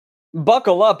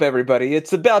Buckle up, everybody.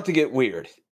 It's about to get weird.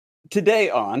 Today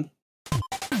on...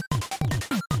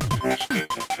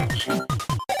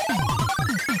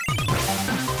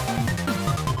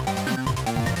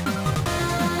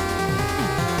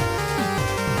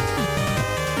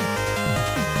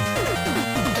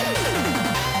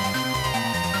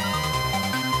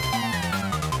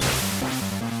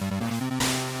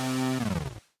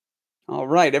 All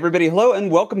right, everybody, hello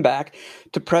and welcome back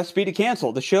to Press B to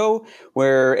Cancel, the show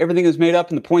where everything is made up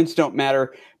and the points don't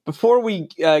matter. Before we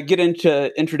get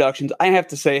into introductions, I have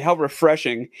to say how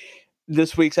refreshing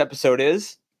this week's episode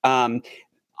is.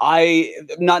 I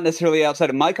not necessarily outside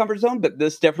of my comfort zone, but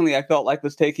this definitely I felt like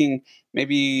was taking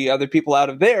maybe other people out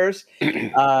of theirs.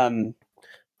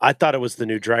 I thought it was the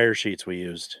new dryer sheets we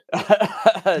used.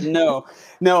 No,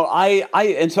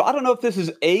 and so I don't know if this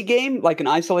is a game, like an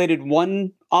isolated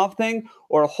one-off thing,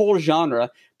 or a whole genre,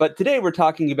 but today we're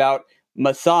talking about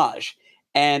Massage.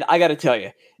 And I got to tell you,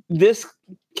 this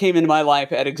came into my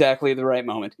life at exactly the right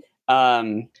moment.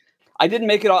 I didn't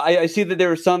make it all. I see that there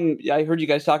were some, I heard you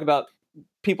guys talk about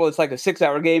people, it's like a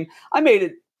 6-hour game. I made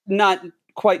it not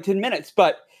quite 10 minutes,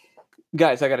 but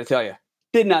guys, I got to tell you,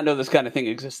 did not know this kind of thing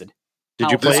existed. Did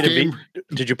you play it in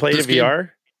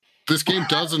VR? This game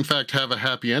does, in fact, have a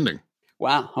happy ending.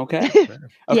 Wow. Okay.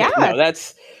 Yeah. No,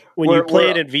 that's when you play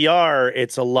it in VR,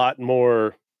 it's a lot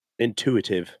more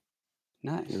intuitive.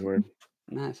 Nice.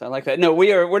 Nice. I like that. No,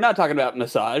 we're not talking about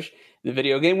Massage, the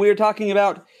video game. We are talking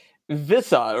about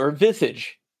Visage or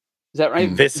Visage. Is that right?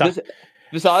 Visage.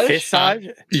 You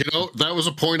know, that was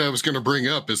a point I was going to bring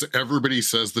up. Is everybody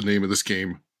says the name of this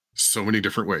game so many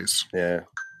different ways? Yeah.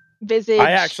 Visage,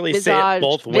 I actually say it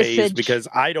both ways Visage. because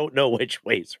I don't know which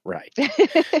way's right.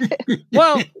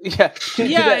 Well, yeah.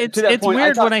 It's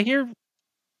weird when I hear.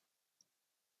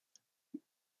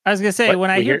 I was gonna say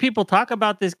when I hear people talk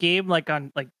about this game, like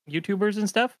on like YouTubers and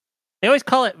stuff, they always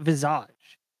call it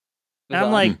Visage. And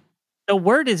I'm like, the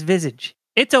word is visage.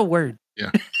 It's a word.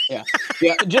 Yeah.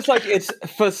 Just like it's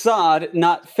facade,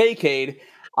 not fakeade.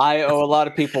 I owe a lot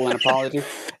of people an apology.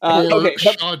 Okay,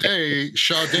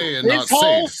 Sade, and not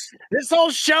Sade. This whole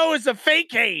show is a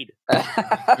fakeade.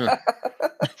 But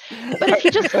if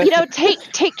you just,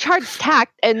 take charge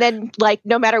tact, and then, like,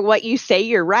 no matter what you say,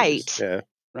 you're right. Yeah.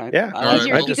 Right. Yeah.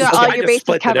 You got all your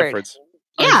bases covered.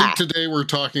 Yeah. I think today we're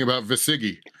talking about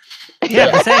Visigi.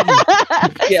 Yeah.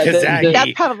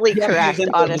 That's probably correct,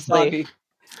 honestly.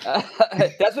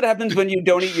 That's what happens when you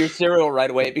don't eat your cereal right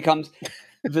away. It becomes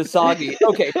Visagi.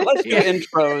 Okay, so let's do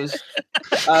intros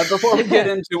before we get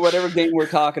into whatever game we're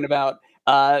talking about.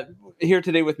 Here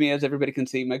today with me, as everybody can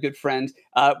see, my good friend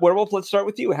Werewolf. Let's start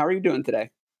with you. How are you doing today?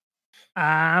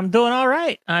 I'm doing all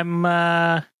right.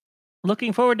 I'm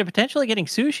looking forward to potentially getting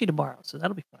sushi tomorrow, so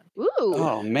that'll be fun. Ooh.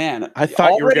 Oh man, I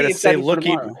thought you were going to say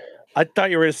looking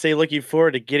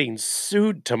forward to getting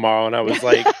sued tomorrow, and I was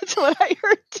like, That's what I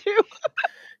heard too.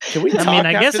 Can we talk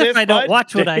I guess if I don't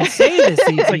watch what I say this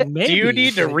evening, maybe. Do you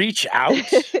need to reach out?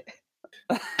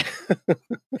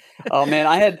 Oh man,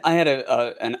 I had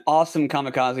an awesome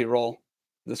kamikaze roll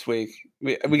this week.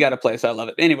 We got a place. I love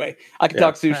it. Anyway, I could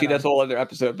talk sushi. That's a whole other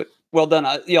episode. But well done.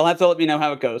 You'll have to let me know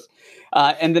how it goes.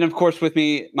 And then, of course, with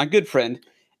me, my good friend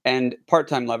and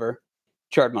part-time lover,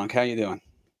 Chard Monk. How you doing?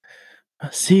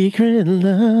 A secret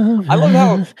love. I love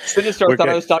how Sinistar thought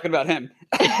I was talking about him.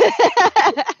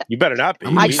 You better not be.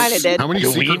 I kind of did. How many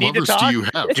secret lovers do you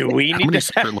have? Do we need How many to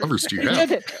secret lovers do you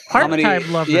have?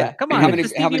 Part-time lover. Yeah. Come on, How many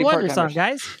it's the Stevie Wonder part-timers? song,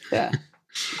 guys. Yeah.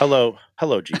 Hello,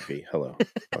 GP. Hello.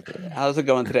 Okay. How's it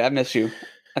going today? I miss you.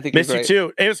 I think Miss you're you great.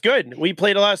 too. It was good. We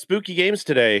played a lot of spooky games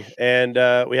today, and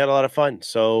we had a lot of fun.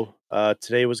 So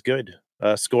today was good.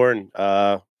 Scoring,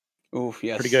 Oof,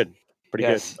 yes. pretty good. Pretty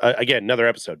Yes. good. Again, another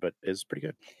episode, but it's pretty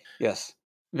good. Yes.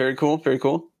 Very cool. Very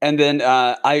cool. And then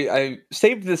I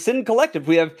saved the Sin Collective.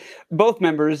 We have both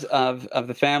members of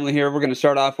the family here. We're going to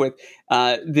start off with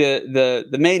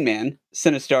the main man,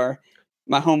 Sinistar,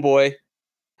 my homeboy.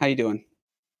 How you doing?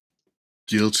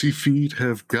 Guilty feet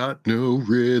have got no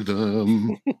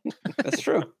rhythm. That's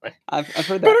true. I've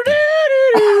heard that.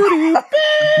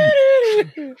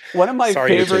 One of my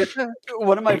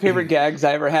favorite gags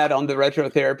I ever had on the Retro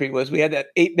Therapy was we had that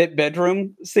 8-bit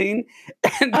bedroom scene,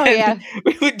 and then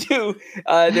we would do.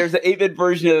 There's an 8-bit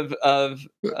version of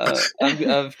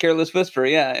Careless Whisper,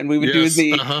 and we would do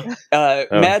the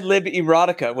Mad Lib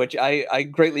Erotica, which I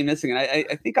greatly missing, and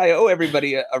I think I owe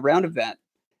everybody a round of that.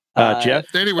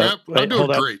 Jeff. Anyway, I'm doing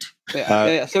great.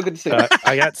 Yeah, so good to see.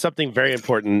 I got something very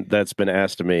important that's been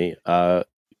asked of me.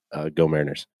 Go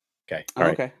Mariners. Okay. All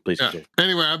right. Okay. Please. Yeah.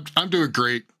 Anyway, I'm doing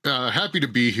great. Happy to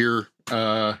be here.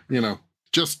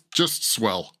 Just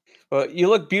swell. Well, you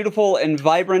look beautiful and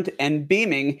vibrant and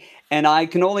beaming, and I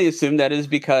can only assume that is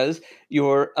because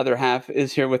your other half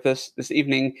is here with us this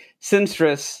evening.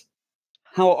 Sinstress,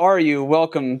 how are you?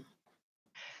 Welcome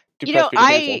to Press B to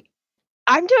Cancel.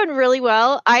 I'm doing really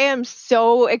well. I am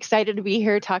so excited to be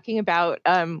here talking about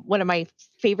one of my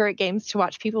favorite games to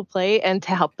watch people play and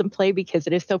to help them play because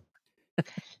it is so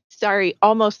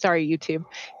almost sorry, YouTube.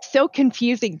 So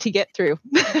confusing to get through.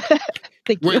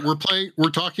 Wait,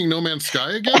 we're talking No Man's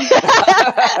Sky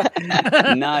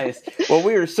again? Nice. Well,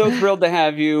 we are so thrilled to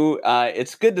have you.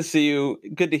 It's good to see you,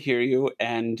 good to hear you,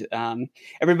 and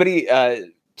everybody,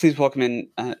 please welcome in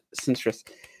Sinstress.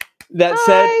 That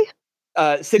said,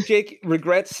 Sick Jake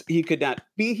regrets he could not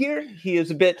be here. He is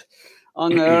a bit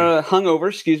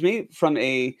hungover, from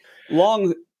a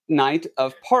long night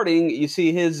of partying. You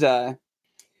see, his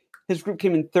group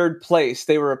came in third place.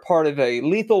 They were a part of a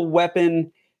Lethal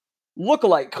Weapon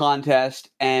lookalike contest,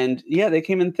 and they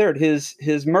came in third. His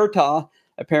Murtaugh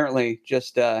apparently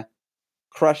just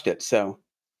crushed it. So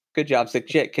good job, Sick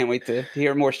Jake. Can't wait to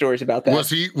hear more stories about that. Was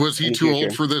he too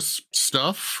old for this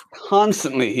stuff?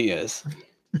 Constantly he is.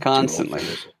 Constantly.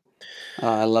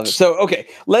 I love it. So, okay,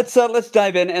 let's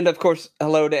dive in. And of course,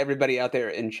 hello to everybody out there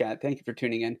in chat. Thank you for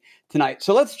tuning in tonight.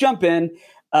 So let's jump in.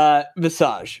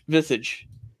 Visage. You're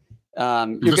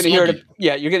going to hear it.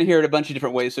 Yeah, you're going to hear it a bunch of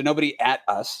different ways. So nobody at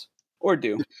us or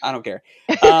do. I don't care.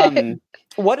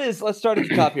 Let's start at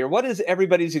the top here. What is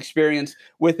everybody's experience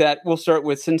with that? We'll start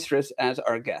with Sinstress as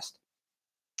our guest.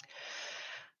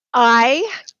 I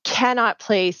cannot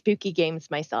play spooky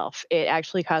games myself. It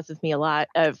actually causes me a lot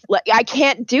of I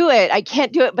can't do it,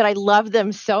 but I love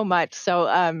them so much. So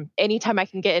anytime I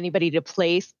can get anybody to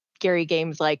play scary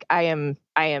games, like I am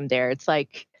there. It's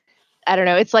like, I don't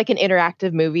know, it's like an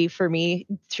interactive movie for me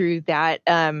through that.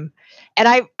 And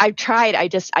I've tried, I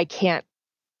can't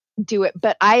do it,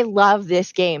 but I love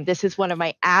this game. This is one of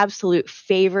my absolute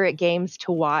favorite games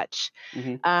to watch.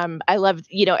 Mm-hmm. I love,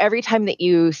 every time that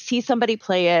you see somebody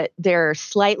play it, there are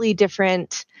slightly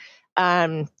different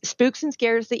spooks and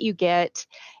scares that you get.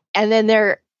 And then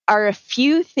there are a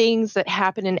few things that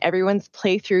happen in everyone's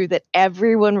playthrough that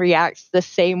everyone reacts the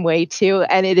same way to.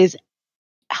 And it is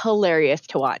hilarious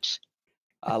to watch.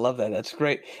 I love that. That's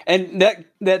great. And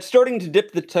that's starting to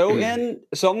dip the toe in.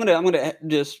 So I'm gonna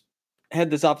just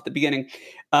head this off at the beginning.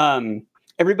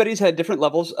 Everybody's had different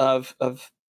levels of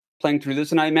playing through this,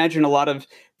 and I imagine a lot of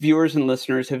viewers and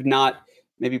listeners have not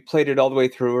maybe played it all the way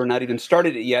through or not even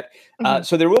started it yet. Mm-hmm.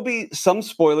 So there will be some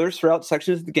spoilers throughout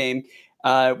sections of the game.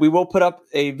 We will put up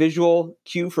a visual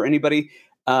cue for anybody.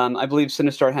 I believe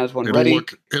Sinistar has one ready.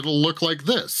 It'll look like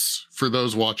this for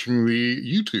those watching the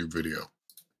YouTube video.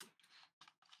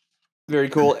 Very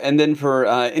cool. And then for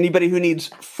anybody who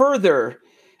needs further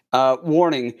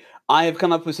warning, I have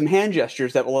come up with some hand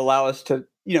gestures that will allow us to,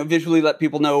 visually let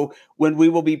people know when we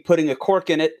will be putting a cork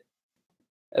in it,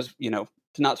 as to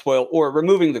not spoil, or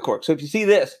removing the cork. So if you see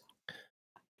this,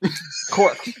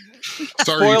 cork.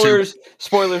 Sorry,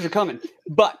 spoilers are coming.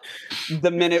 But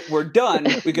the minute we're done,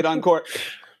 we could uncork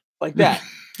like that.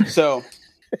 So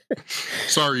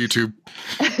sorry, YouTube.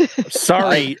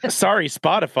 Sorry,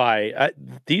 Spotify.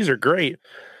 These are great.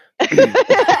 Sorry,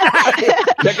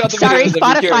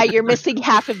 Spotify, you're missing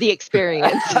half of the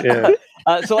experience. Yeah.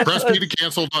 So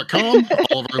PressBToCancel.com.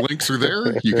 All of our links are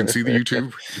there. You can see the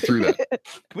YouTube through that. Can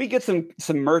we get some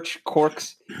merch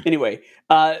corks? Anyway,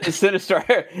 Sinistar,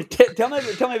 tell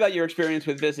me about your experience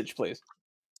with Visage, please.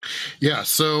 Yeah,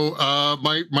 so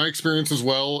my experience as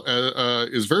well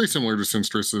is very similar to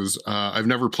Sinstress's. I've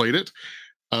never played it.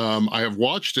 I have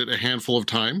watched it a handful of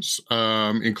times,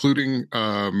 including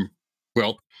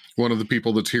one of the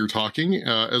people that's here talking,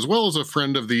 as well as a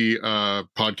friend of the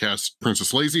podcast,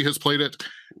 Princess Lazy, has played it.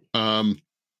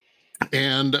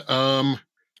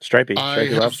 Stripey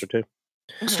Lobster too.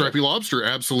 Stripey Lobster,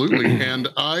 absolutely. And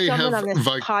Someone on this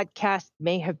podcast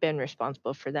may have been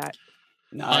responsible for that.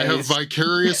 Nice. I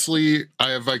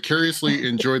have vicariously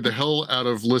enjoyed the hell out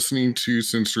of listening to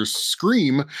Sinstress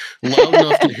scream loud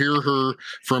enough to hear her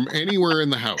from anywhere in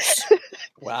the house.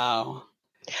 Wow.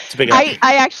 I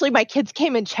actually, my kids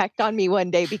came and checked on me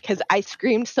one day because I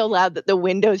screamed so loud that the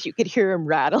windows, you could hear them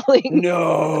rattling.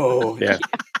 No. Yeah.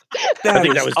 I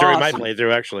think that was during my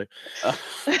playthrough, actually.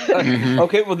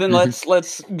 Okay, well then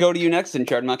let's go to you next, then,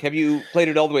 Chardmock. Have you played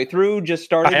it all the way through? Just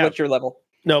started? What's your level?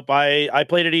 Nope, I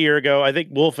played it a year ago. I think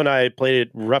Wolf and I played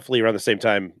it roughly around the same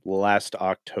time last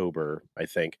October, I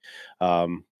think.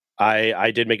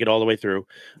 I did make it all the way through.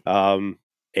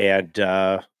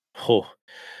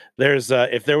 There's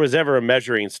if there was ever a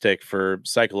measuring stick for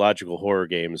psychological horror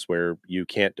games where you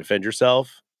can't defend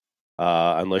yourself,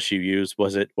 unless you use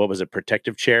what was it,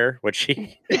 protective chair? What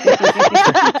she?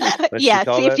 Yeah,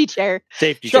 safety chair.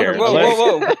 Safety Sure, chair.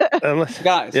 Whoa. Unless,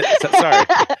 Guys. yeah,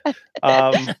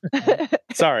 sorry.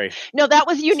 Sorry. No, that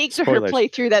was unique to her Spoilers.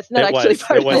 playthrough. That's not actually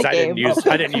part of the game.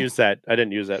 I didn't use that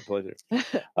playthrough.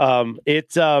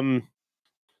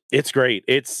 It's great.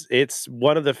 It's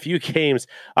one of the few games.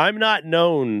 I'm not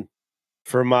known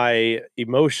for my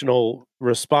emotional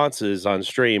responses on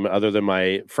stream, other than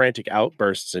my frantic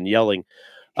outbursts and yelling.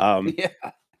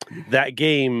 That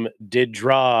game did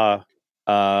draw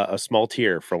a small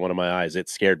tear from one of my eyes. It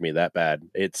scared me that bad.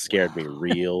 It scared me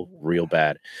real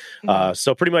bad.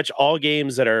 So pretty much all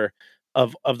games that are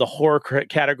of the horror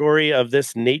category of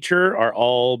this nature are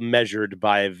all measured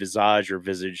by Visage or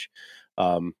Visage,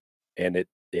 and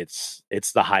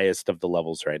it's the highest of the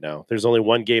levels right now. There's only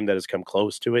one game that has come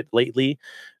close to it lately,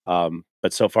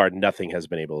 but so far nothing has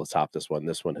been able to top this one.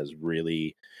 This one has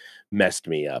really messed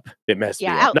me up. It messed me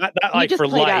up. Not like for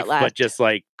life, but just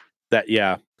like that.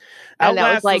 Yeah,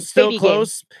 Outlast was still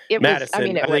close.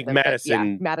 Madison, I think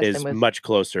Madison is much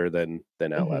closer than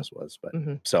Outlast was. But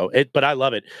but I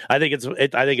love it. I think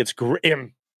it's great.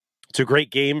 It's a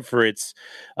great game for its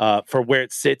for where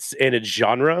it sits in its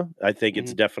genre. I think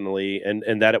it's definitely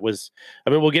and that it was. I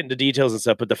mean, we'll get into details and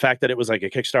stuff, but the fact that it was like a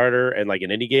Kickstarter and like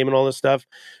an indie game and all this stuff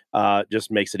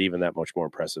just makes it even that much more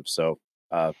impressive. So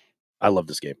I love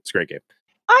this game. It's a great game.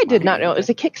 I did not know it was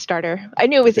a Kickstarter. I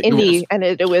knew it was indie and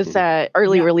it was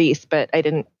early release, but I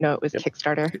didn't know it was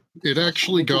Kickstarter. It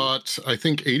actually got, I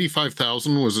think,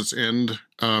 85,000 was its end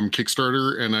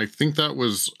Kickstarter, and I think that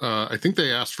was, I think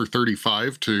they asked for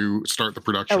 35 to start the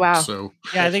production. Oh, wow. So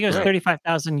yeah, I think it was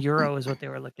 35,000 euro is what they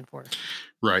were looking for.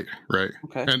 Right.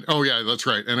 Okay. And that's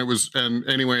right. And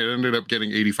anyway, it ended up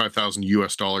getting 85,000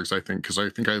 US dollars, I think, because I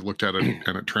think I looked at it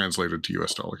and it translated to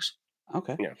US dollars.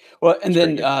 Okay. Yeah. Well, and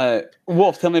then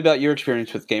Wolf, tell me about your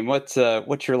experience with the game. What's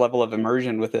your level of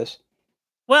immersion with this?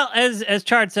 Well, as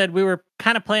Chard said, we were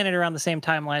kind of playing it around the same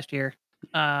time last year,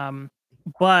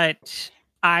 but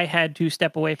I had to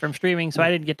step away from streaming, so I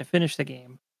didn't get to finish the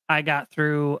game. I got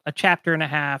through a chapter and a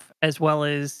half, as well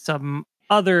as some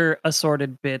other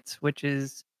assorted bits, which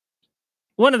is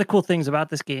one of the cool things about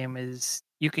this game is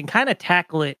you can kind of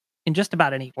tackle it in just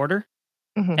about any order.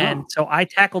 And so I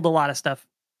tackled a lot of stuff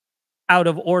out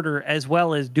of order, as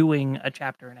well as doing a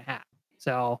chapter and a half.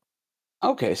 So,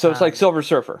 okay, so it's like Silver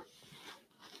Surfer.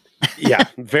 Yeah,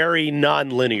 very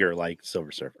non-linear like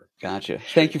Silver Surfer. Gotcha.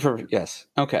 Thank you for yes.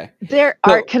 Okay.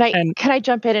 Can I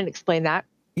jump in and explain that?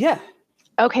 Yeah.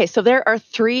 Okay, so there are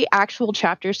 3 actual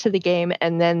chapters to the game,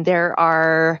 and then there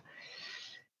are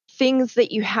things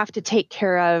that you have to take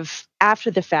care of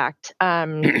after the fact.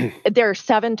 There are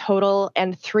 7 total,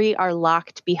 and 3 are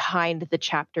locked behind the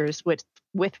chapters with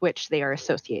which they are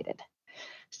associated.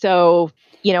 So,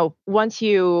 once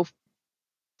you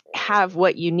have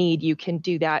what you need, you can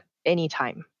do that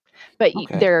anytime. But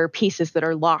there are pieces that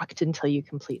are locked until you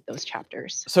complete those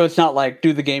chapters. So it's not like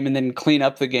do the game and then clean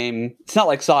up the game. It's not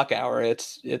like Sock Hour.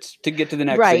 It's to get to the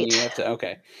next thing. You have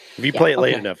to, If you play it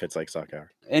late enough, it's like Sock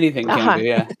Hour. Anything can be,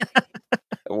 yeah.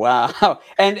 Wow.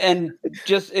 And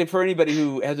just for anybody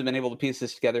who hasn't been able to piece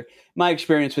this together, my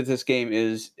experience with this game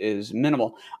is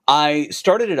minimal. I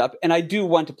started it up and I do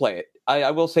want to play it.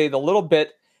 I will say the little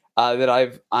bit that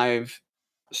I've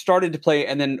started to play,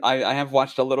 and then I have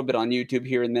watched a little bit on YouTube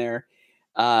here and there.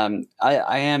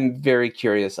 I am very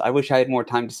curious. I wish I had more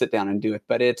time to sit down and do it,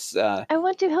 but it's... I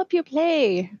want to help you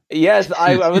play. Yes,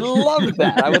 I would love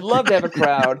that. I would love to have a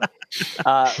crowd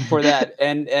for that.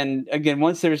 And again,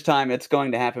 once there's time, it's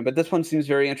going to happen. But this one seems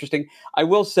very interesting. I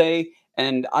will say,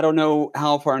 and I don't know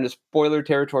how far into spoiler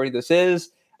territory this is.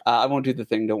 I won't do the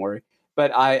thing, don't worry.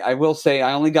 But I will say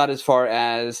I only got as far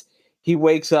as he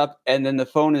wakes up and then the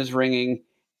phone is ringing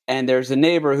and there's a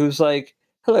neighbor who's like,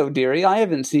 "Hello, dearie. I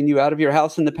haven't seen you out of your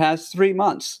house in the past 3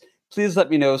 months. Please let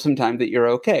me know sometime that you're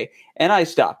okay." And I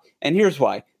stop. And here's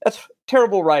why. That's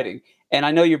terrible writing. And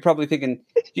I know you're probably thinking,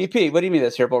 GP, what do you mean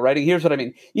that's terrible writing? Here's what I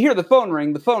mean. You hear the phone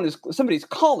ring. The phone is somebody's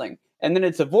calling. And then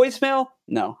it's a voicemail?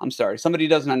 No, I'm sorry. Somebody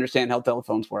doesn't understand how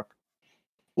telephones work.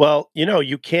 Well,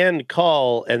 you can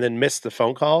call and then miss the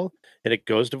phone call, and it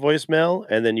goes to voicemail,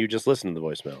 and then you just listen to the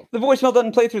voicemail. The voicemail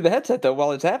doesn't play through the headset, though,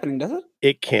 while it's happening, does it?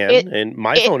 It can. And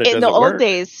my phone, it doesn't work. In the old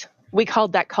days, we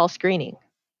called that call screening.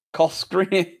 Call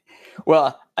screening?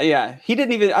 Well, yeah. He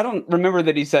didn't even... I don't remember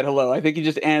that he said hello. I think he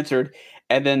just answered,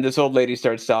 and then this old lady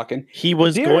starts talking. He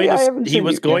was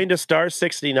going to star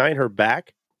 69 her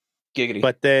back. Giggity.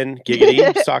 But then...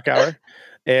 Giggity, Sock Hour.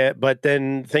 But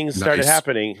then things started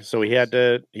happening, so he had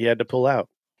to pull out.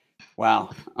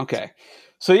 Wow. Okay.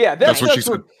 So yeah, that's what she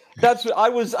said. That's what I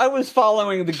was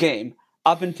following the game.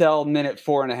 up until minute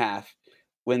 4.5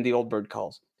 when the old bird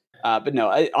calls. But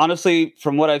no, honestly,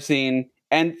 from what I've seen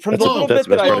and from the little bit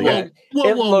that I've read,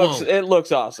 it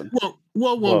looks awesome.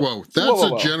 Whoa. That's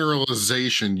a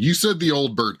generalization. You said the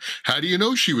old bird. How do you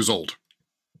know she was old?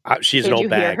 She's an old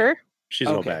bag. Hear her? She's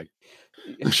an old bag.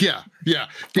 Yeah.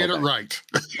 Get it right.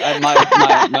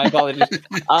 My apologies.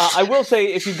 I will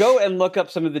say, if you go and look up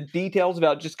some of the details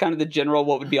about just kind of the general,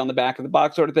 what would be on the back of the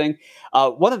box sort of thing,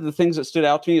 one of the things that stood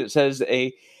out to me, it says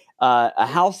a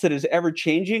house that is ever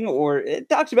changing, or it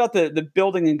talks about the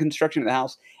building and construction of the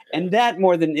house. And that,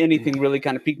 more than anything, really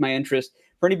kind of piqued my interest.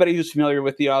 For anybody who's familiar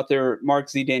with the author, Mark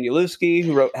Z. Danielewski,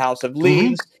 who wrote House of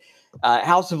Leaves.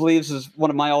 House of Leaves is one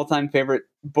of my all-time favorite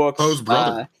books. Poe's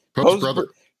brother.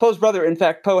 Poe's brother. In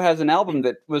fact, Poe has an album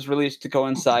that was released to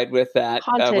coincide with that,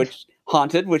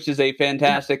 Haunted, which is a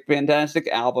fantastic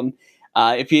album.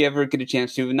 If you ever get a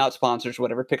chance to, not sponsors,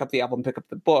 whatever, pick up the album, pick up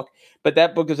the book. But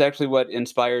that book is actually what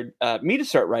inspired me to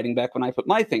start writing back when I put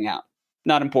my thing out.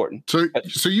 Not important.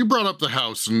 So you brought up the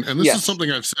house, and this is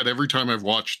something I've said every time I've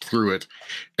watched through it.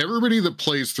 Everybody that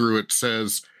plays through it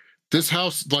says, this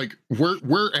house, like,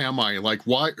 where am I? Like,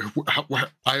 why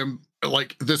I am...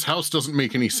 Like, this house doesn't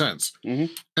make any sense.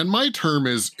 Mm-hmm. And my term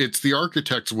is, it's the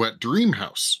architect's wet dream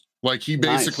house. Like, he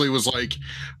basically was like,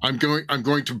 I'm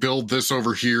going to build this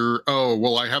over here. Oh,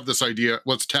 well, I have this idea.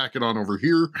 Let's tack it on over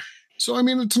here. So, I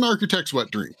mean, it's an architect's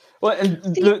wet dream. Well,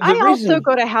 and I also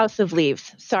go to House of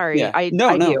Leaves. Sorry. I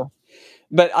do.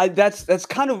 But that's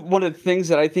kind of one of the things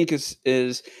that I think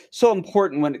is so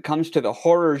important when it comes to the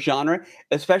horror genre,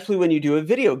 especially when you do a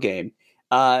video game.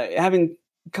 Having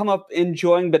come up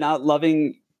enjoying but not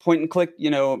loving point and click,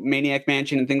 Maniac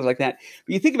Mansion and things like that.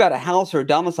 But you think about a house or a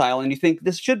domicile and you think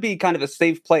this should be kind of a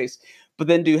safe place, but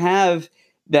then to have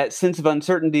that sense of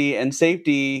uncertainty and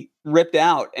safety ripped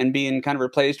out and being kind of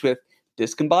replaced with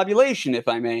discombobulation, if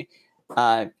I may.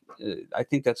 I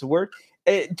think that's a word.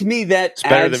 To me, it's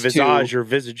better than visage or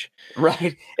visage.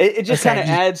 Right. It just kind of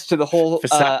adds to the whole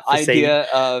idea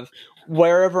of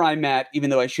wherever I'm at, even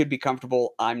though I should be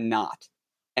comfortable, I'm not.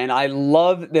 And I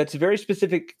love that's a very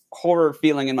specific horror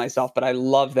feeling in myself, but I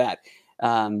love that.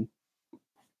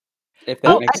 If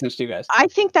that makes sense to you guys. I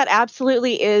think that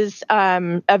absolutely is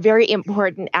a very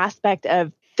important aspect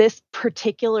of this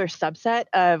particular subset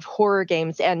of horror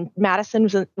games. And Madison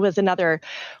was another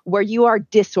where you are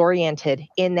disoriented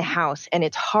in the house and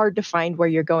it's hard to find where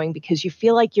you're going because you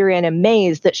feel like you're in a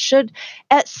maze that should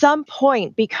at some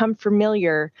point become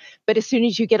familiar. But as soon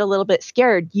as you get a little bit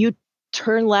scared, you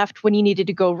turn left when you needed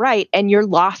to go right and you're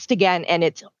lost again, and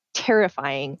it's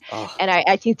terrifying. And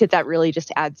I think that really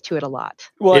just adds to it a lot.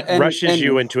 Well, it rushes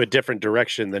you into a different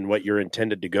direction than what you're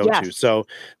intended to go to. So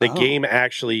the game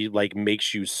actually like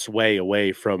makes you sway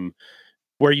away from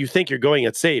where you think you're going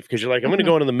at safe, because you're like, I'm going to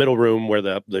go into the middle room where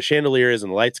the chandelier is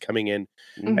and the lights coming in,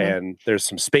 and there's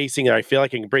some spacing that I feel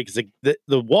like I can break. Because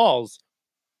the walls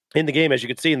in the game, as you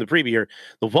can see in the preview here,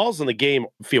 the walls in the game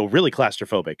feel really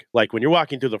claustrophobic. Like when you're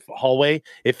walking through the hallway,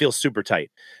 it feels super tight.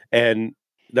 And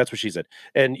that's what she said.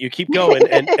 And you keep going,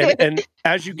 and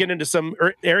as you get into some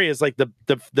areas, like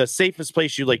the safest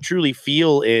place you like truly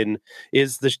feel in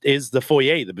is the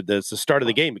foyer, the start of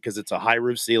the game, because it's a high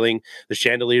roof ceiling. The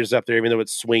chandelier's up there, even though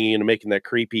it's swinging and making that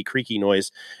creaky noise.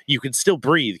 You can still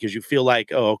breathe because you feel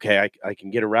like, oh, okay, I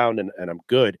can get around and I'm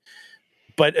good.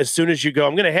 But as soon as you go,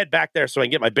 I'm going to head back there so I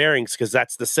can get my bearings, because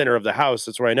that's the center of the house.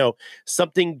 That's where I know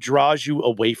something draws you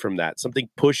away from that. Something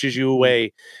pushes you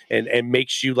away and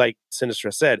makes you, like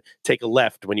Sinistra said, take a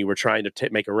left when you were trying to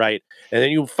make a right. And then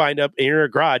you find up in your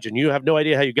garage and you have no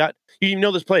idea how you didn't even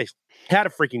know this place had a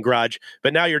freaking garage,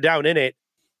 but now you're down in it,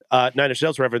 Nine Inch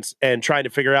Nails reference, and trying to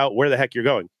figure out where the heck you're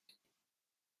going.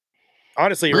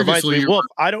 Honestly, it reminds me, Wolf,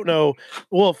 I don't know.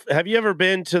 Wolf, have you ever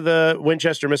been to the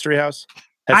Winchester Mystery House?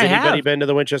 Has anybody been to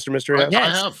the Winchester Mystery House?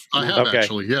 I have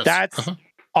actually, yes. That's,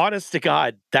 honest to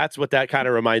God, that's what that kind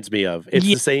of reminds me of. It's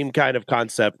the same kind of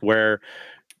concept where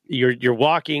you're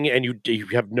walking and you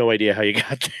have no idea how you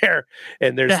got there.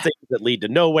 And there's things that lead to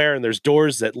nowhere, and there's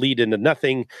doors that lead into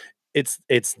nothing. It's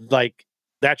like,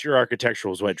 that's your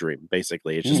architectural wet dream,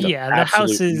 basically. It's just the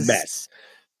house is mess.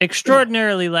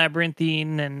 Extraordinarily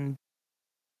labyrinthine, and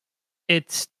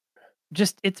it's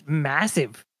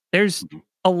massive. There's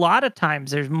a lot of times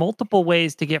there's multiple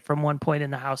ways to get from one point in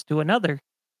the house to another.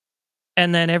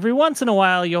 And then every once in a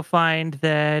while, you'll find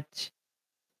that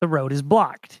the road is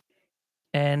blocked.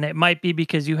 And it might be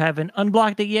because you haven't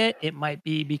unblocked it yet. It might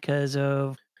be because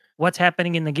of what's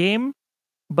happening in the game.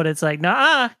 But it's like,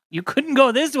 nah, you couldn't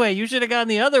go this way. You should have gone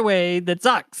the other way. That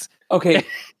sucks. Okay.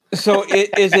 So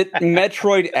is it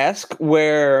Metroid-esque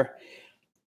where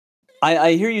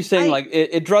I hear you saying like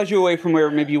it draws you away from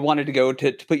where maybe you wanted to go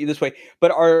to put you this way.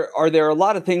 But are there a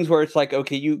lot of things where it's like,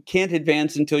 okay, you can't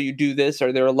advance until you do this?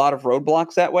 Are there a lot of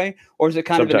roadblocks that way? Or is it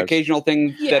kind of an occasional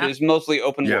thing that is mostly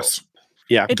open world?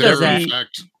 Yeah, it does that.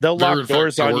 They'll lock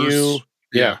doors on you.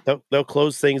 Yeah, they'll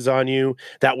close things on you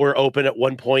that were open at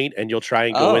one point, and you'll try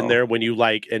and go in there when you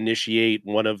like initiate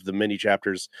one of the mini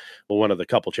chapters, or one of the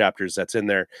couple chapters that's in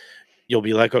there. You'll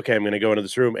be like, okay, I'm going to go into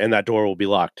this room, and that door will be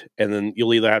locked, and then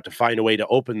you'll either have to find a way to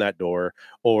open that door,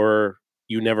 or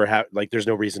you never have, like, there's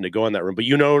no reason to go in that room. But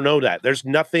you know that there's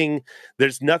nothing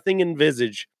in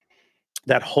Visage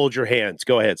that hold your hands.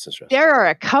 Go ahead, sister. There are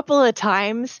a couple of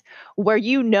times where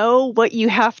you know what you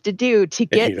have to do to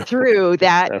get through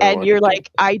that, and you're like,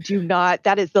 I do not.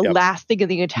 That is the last thing in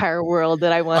the entire world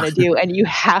that I want to do, and you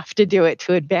have to do it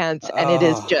to advance, and it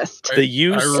is just the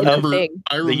use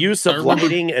of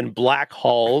lighting and black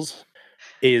halls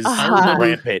is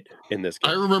rampant in this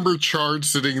game. I remember Chard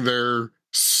sitting there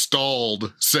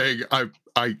stalled, saying, I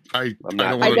don't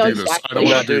want to do this. I don't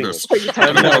want to do this.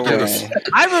 I don't want to do this.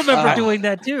 I remember doing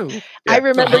that too. I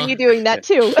remember you doing that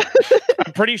too.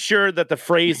 I'm pretty sure that the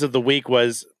phrase of the week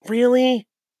was, really?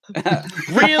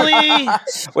 Really?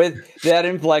 With that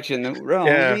inflection.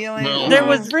 Really? No. There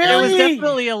was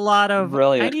definitely a lot of,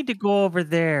 I need to go over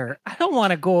there. I don't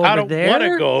want to go over there. I don't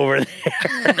want to go over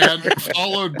there. And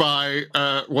followed by,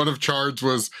 one of Chard's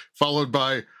was followed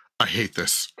by, I hate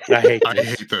this. I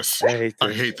hate this.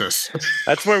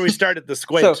 That's where we started the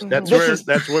squint. So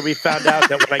that's where we found out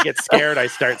that when I get scared, I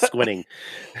start squinting.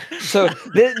 So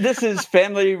this is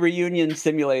family reunion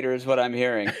simulator, is what I'm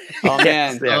hearing. Oh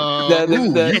man,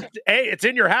 hey, it's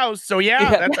in your house, so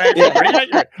that's actually pretty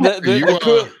accurate.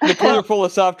 The cooler full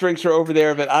of soft drinks are over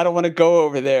there, but I don't want to go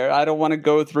over there. I don't want to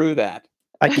go through that.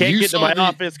 I can't get to my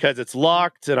office because it's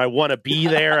locked, and I want to be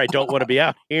there. I don't want to be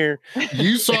out here.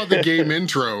 You saw the game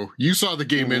intro.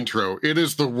 It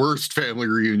is the worst family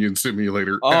reunion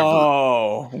simulator ever.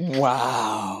 Oh,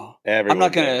 wow. I'm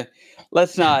not going to...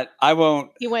 Let's not. I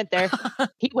won't. He went there.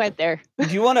 Do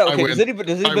you want to? Okay. Does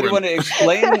anybody want to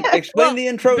explain the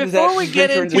intro? Before we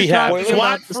get into, we have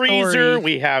Swat Freezer.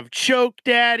 We have Choke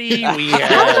Daddy. We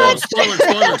have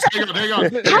spoilers. Hang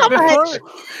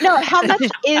on. How much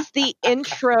is the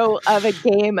intro of a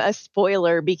game a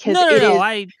spoiler? Because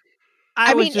I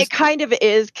mean, it kind of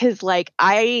is, because like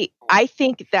I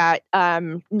think that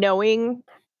knowing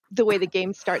the way the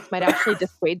game starts might actually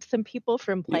dissuade some people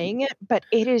from playing it, but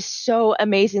it is so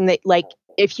amazing that, like,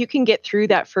 if you can get through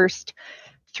that first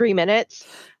 3 minutes,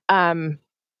 Wow.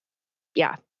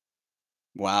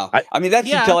 I mean, that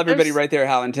should tell everybody right there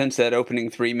how intense that opening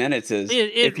 3 minutes is.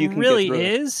 It really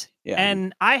is. Yeah.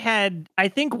 And I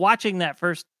think watching that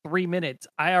first 3 minutes,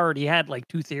 I already had like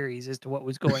 2 theories as to what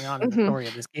was going on in the story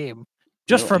of this game.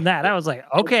 Just from that, I was like,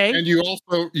 okay. And you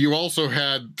also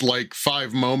had like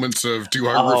 5 moments of, do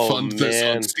I refund this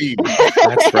on Steam?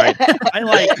 That's right.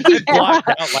 I blocked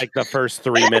out like the first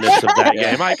 3 minutes of that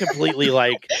game. I completely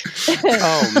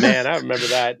oh man, I remember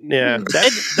that. Yeah,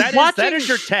 that is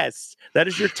your test. That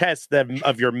is your test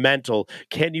of your mental.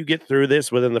 Can you get through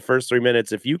this within the first 3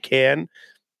 minutes? If you can,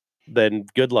 then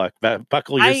good luck.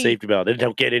 Buckle your safety belt. It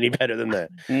don't get any better than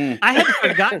that. I had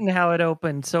forgotten how it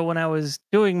opened, so when I was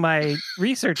doing my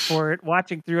research for it,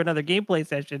 watching through another gameplay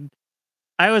session,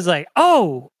 I was like,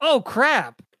 "Oh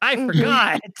crap! I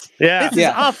forgot. This is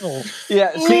awful."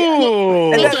 Yeah. See,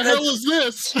 what the hell is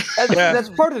this? That's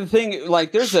part of the thing.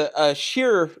 Like, there's a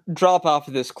sheer drop off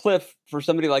of this cliff for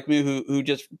somebody like me who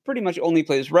just pretty much only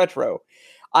plays retro.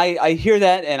 I hear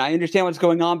that and I understand what's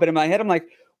going on, but in my head, I'm like,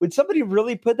 would somebody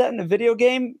really put that in a video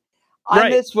game? I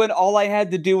miss when all I had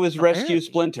to do was rescue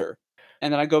Splinter,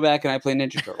 and then I go back and I play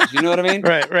Ninja Turtles. You know what I mean?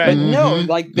 Right. But no,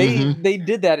 like they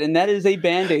did that, and that is a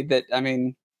Band-Aid that, I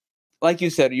mean, like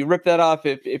you said, you rip that off.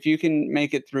 If you can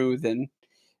make it through, then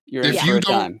you're in for a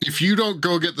time. If you don't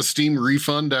go get the Steam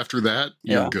refund after that,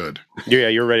 you're good. Yeah,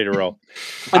 you're ready to roll.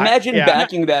 Imagine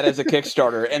backing that as a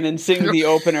Kickstarter and then seeing the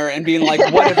opener and being like,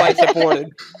 "What have I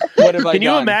supported? What have I done?" Can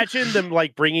you imagine them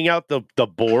like bringing out the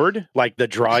board, like the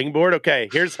drawing board? Okay,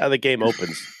 here's how the game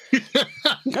opens. The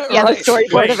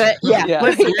storyboard of it. Yeah.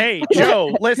 Listen, hey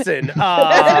Joe, listen.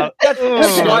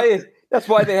 That's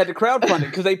why they had to crowdfund it,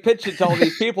 because they pitched it to all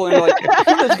these people and they're like,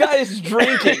 "This guy is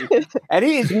drinking and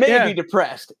he's maybe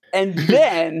depressed." And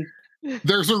then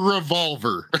there's a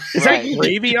revolver. Is that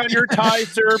gravy on your tie,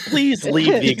 sir? Please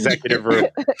leave the executive room.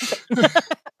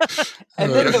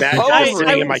 And then I'm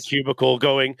sitting in my cubicle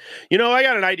going, I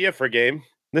got an idea for a game.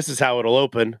 This is how it'll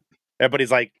open.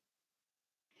 Everybody's like,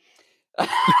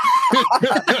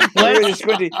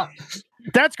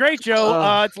 "That's great,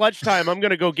 Joe. It's lunchtime. I'm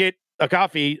going to go get a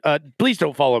coffee. Please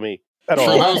don't follow me." at For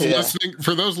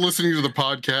all. those listening to the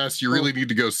podcast, you really need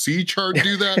to go see Chard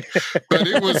do that. But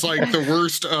it was like the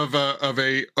worst of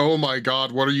a oh my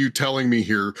god, what are you telling me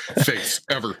here face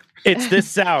ever. It's this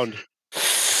sound.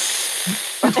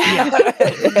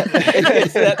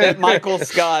 It's that Michael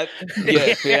Scott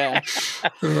gif, yeah.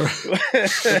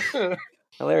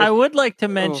 Hilarious. I would like to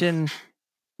mention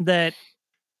that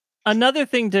another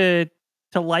thing to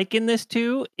liken this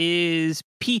to is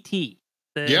PT,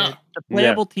 the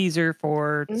playable teaser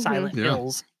for Silent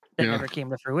Hills that never came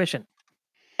to fruition.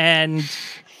 And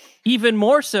even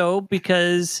more so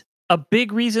because a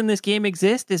big reason this game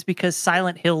exists is because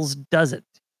Silent Hills doesn't.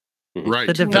 Right.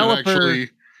 The developer...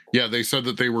 they said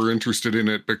that they were interested in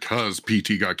it because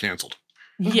PT got canceled.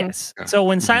 Yes. Yeah. So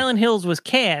when Silent Hills was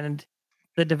canned,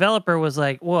 the developer was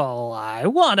like, well, I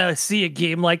want to see a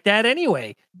game like that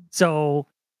anyway. So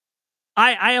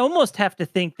I almost have to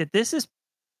think that this is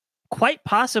quite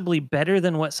possibly better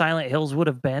than what Silent Hills would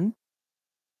have been.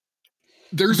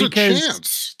 There's a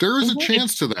chance. There is a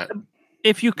chance to that.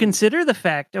 If you consider the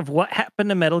fact of what happened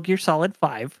to Metal Gear Solid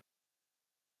 5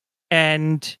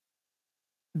 and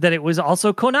that it was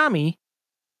also Konami,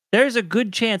 there's a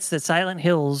good chance that Silent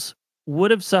Hills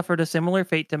would have suffered a similar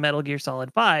fate to Metal Gear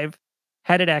Solid 5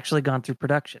 had it actually gone through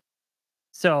production.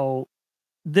 So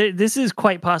this is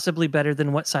quite possibly better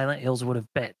than what Silent Hills would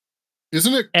have been.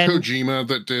 Isn't it Kojima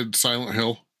that did Silent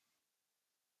Hill?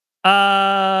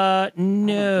 No.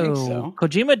 So.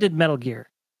 Kojima did Metal Gear.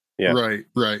 Yeah.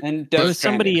 Right. And there was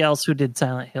somebody else who did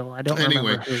Silent Hill. I don't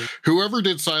remember who. Whoever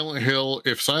did Silent Hill,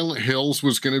 if Silent Hills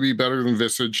was going to be better than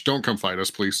Visage, don't come fight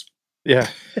us, please. Yeah.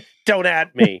 Don't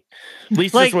at me. At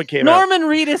least like, this one came Norman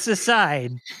Reedus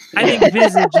aside, I think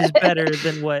Visage is better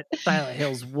than what Silent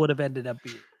Hills would have ended up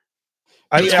being.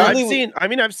 I've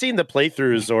seen the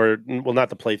playthroughs, or well, not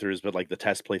the playthroughs, but like the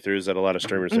test playthroughs that a lot of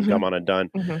streamers have come on and done.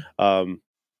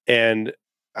 And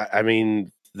I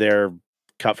mean, they're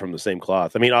cut from the same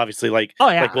cloth. I mean, obviously, like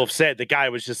Wolf said, the guy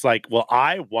was just like, well,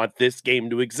 I want this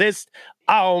game to exist.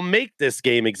 I'll make this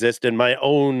game exist in my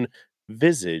own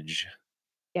Visage.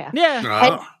 Yeah.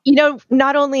 And,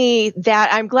 not only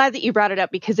that, I'm glad that you brought it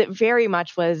up because it very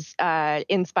much was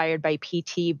inspired by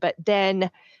PT, but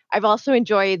then I've also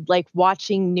enjoyed like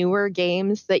watching newer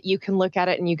games that you can look at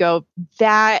it and you go,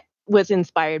 that was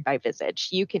inspired by Visage.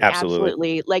 You can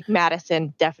absolutely like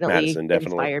Madison definitely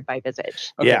inspired by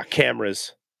Visage. Okay. Yeah,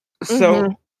 cameras.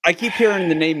 So I keep hearing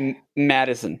the name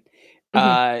Madison.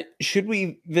 Should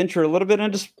we venture a little bit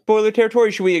into spoiler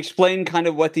territory? Should we explain kind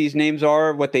of what these names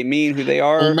are, what they mean, who they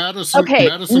are? Well,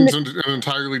 Madison's an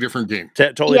entirely different game.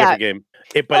 Totally different game.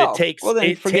 It takes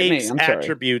takes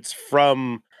attributes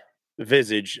from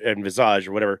Visage and Visage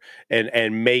or whatever,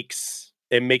 and makes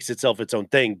itself its own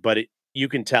thing. But you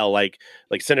can tell, like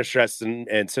Sinistress and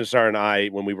Sinistar and I,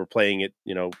 when we were playing it,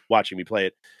 watching me play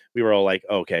it, we were all like,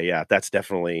 okay, yeah, that's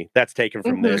taken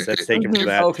from this, that's taken from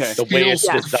that. Okay. The way it's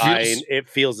designed, it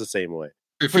feels the same way.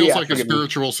 It feels like a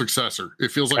spiritual successor.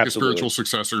 It feels like a spiritual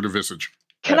successor to Visage.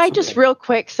 Can I just real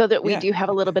quick, so that we do have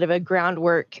a little bit of a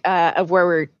groundwork of where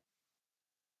we're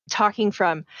talking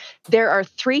from. There are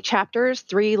 3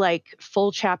 like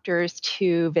full chapters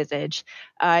to Visage.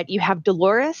 You have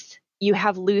Dolores, you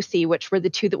have Lucy, which were the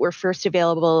 2 that were first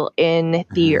available in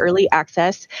the early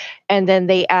access. And then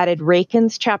they added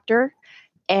Raken's chapter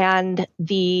and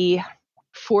the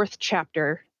 4th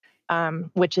chapter,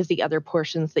 which is the other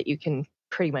portions that you can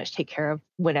pretty much take care of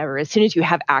whenever. As soon as you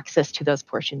have access to those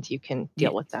portions, you can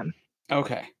deal with them.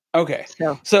 Okay.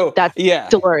 So that's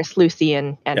Dolores, Lucy,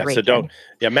 and Raken.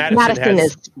 So Madison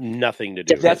has nothing to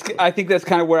do with it. I think that's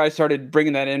kind of where I started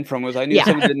bringing that in from, was I knew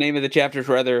some of the name of the chapters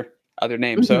were other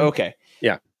names. So, okay.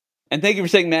 Yeah. And thank you for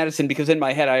saying Madison, because in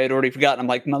my head I had already forgotten. I'm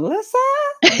like, Melissa?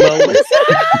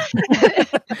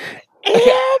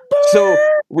 So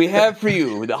we have for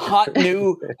you the hot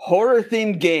new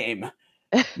horror-themed game,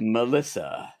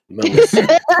 Melissa.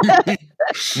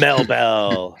 Mel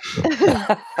Bell.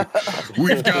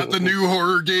 We've got the new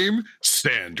horror game,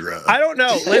 Sandra. I don't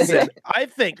know. Listen, I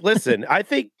think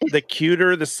the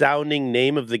cuter the sounding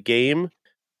name of the game,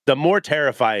 the more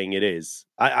terrifying it is.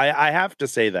 I have to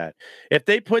say that. If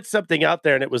they put something out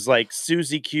there and it was like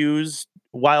Susie Q's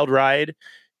Wild Ride,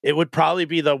 it would probably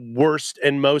be the worst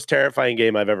and most terrifying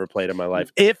game I've ever played in my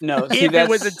life. If it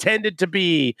was intended to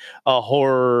be a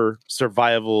horror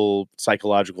survival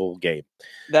psychological game.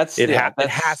 It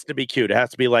has to be cute. It has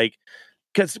to be like,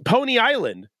 because Pony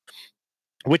Island,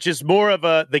 which is more of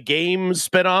the game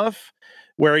spinoff,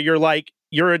 where you're like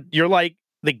your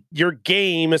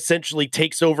game essentially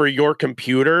takes over your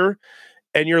computer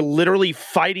and you're literally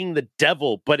fighting the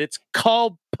devil, but it's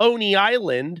called Pony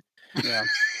Island. Yeah.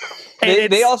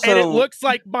 They also and it looks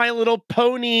like My Little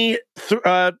Pony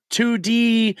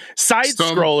 2D side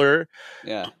scroller.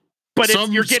 Yeah. But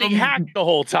you're getting hacked the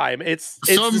whole time. It's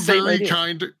some the same very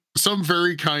idea. Some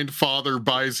very kind father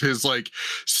buys his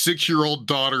 6-year-old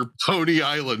daughter Pony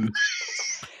Island.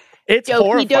 It's Doki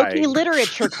horrifying. Doki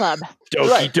Literature Club.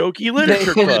 Doki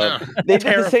Literature Club. They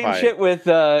did the same shit with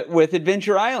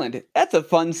Adventure Island. That's a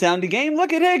fun sounding game.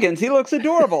 Look at Higgins. He looks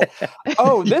adorable.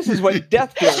 Oh, this is what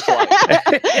death feels like.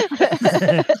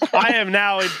 I am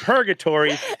now in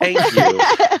purgatory. Thank you.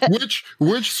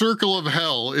 Which circle of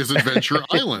hell is Adventure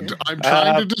Island? I'm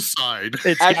trying to decide.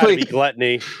 It's actually be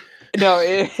gluttony. No,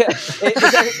 it's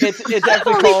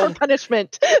actually called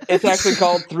punishment. It's actually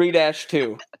called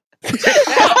 3-2.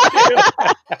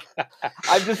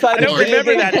 I've decided. I don't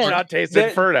remember that in Dante's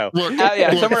Inferno.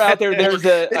 Somewhere out there's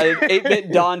a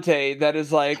 8-bit Dante that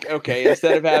is like, okay,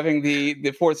 instead of having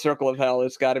the fourth circle of hell,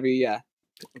 it's got to be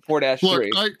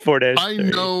 4-3. Look,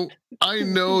 4-3. I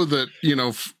know that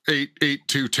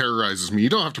 8-2 terrorizes me. You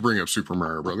don't have to bring up Super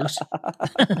Mario Brothers.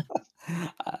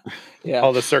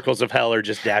 All the circles of hell are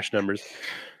just dash numbers.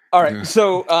 All right.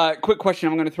 So, quick question.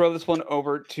 I'm going to throw this one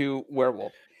over to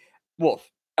Werewolf. Wolf.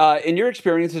 In your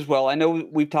experience as well, I know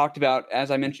we've talked about,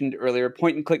 as I mentioned earlier,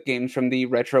 point-and-click games from the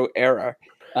retro era.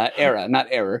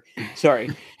 Sorry.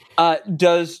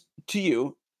 Does, to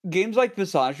you, games like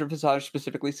Visage, or Visage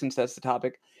specifically, since that's the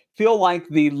topic, feel like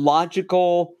the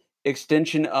logical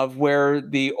extension of where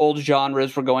the old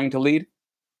genres were going to lead?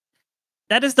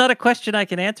 That is not a question I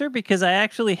can answer because I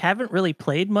actually haven't really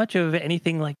played much of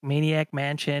anything like Maniac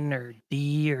Mansion or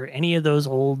D or any of those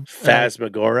old...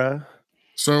 Phasmagoria.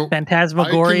 So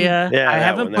Phantasmagoria. I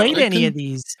haven't played any of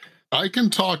these. I can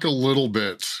talk a little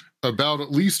bit about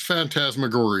at least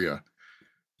Phantasmagoria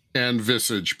and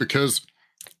Visage because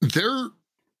there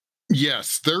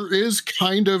is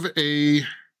kind of a,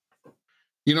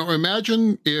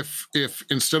 imagine if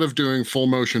instead of doing full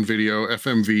motion video,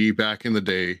 FMV back in the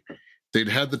day, they'd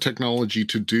had the technology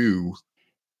to do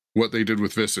what they did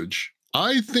with Visage.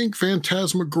 I think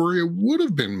Phantasmagoria would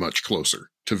have been much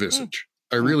closer to Visage.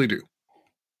 I really do.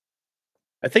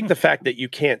 I think the fact that you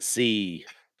can't see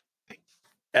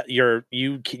you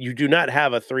do not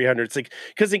have a 360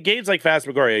 because in games like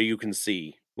Phasmagoria you can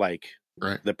see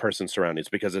the person's surroundings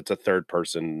because it's a third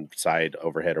person side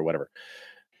overhead or whatever.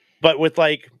 But with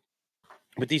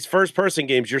these first person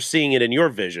games, you're seeing it in your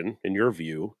vision, in your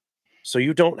view, so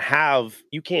you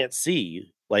can't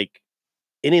see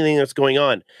anything that's going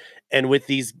on. And with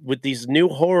these new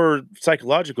horror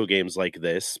psychological games like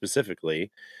this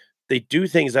specifically, they do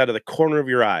things out of the corner of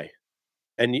your eye.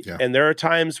 And there are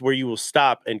times where you will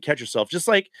stop and catch yourself. Just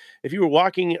like if you were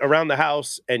walking around the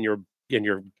house and your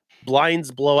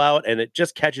blinds blow out and it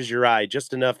just catches your eye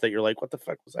just enough that you're like, what the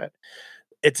fuck was that?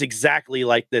 It's exactly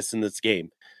like this in this game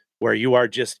where you are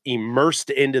just immersed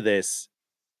into this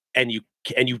and you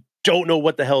don't know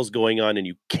what the hell's going on and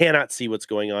you cannot see what's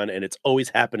going on. And it's always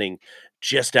happening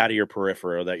just out of your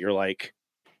peripheral that you're like,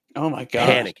 oh my God.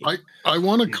 Panicking. I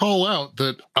want to call out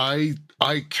that I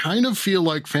kind of feel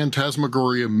like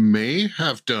Phantasmagoria may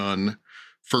have done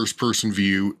first-person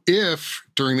view if,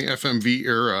 during the FMV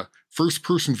era,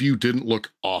 first-person view didn't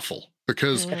look awful.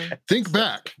 Because think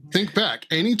back,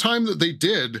 anytime that they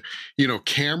did,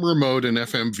 camera mode in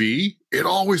FMV, it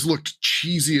always looked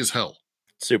cheesy as hell.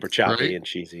 Super choppy and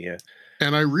cheesy, yeah.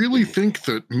 And I really think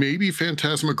that maybe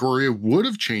Phantasmagoria would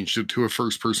have changed it to a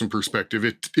first-person perspective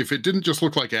if it didn't just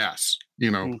look like ass,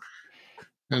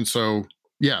 And so,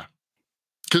 yeah.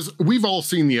 Because we've all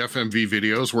seen the FMV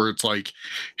videos where it's like,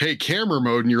 hey, camera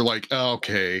mode, and you're like, oh,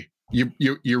 okay,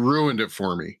 you ruined it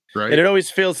for me, right? And it always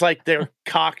feels like they're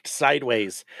cocked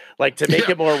sideways. To make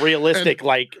it more realistic,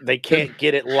 they can't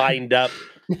get it lined up.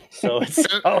 So it's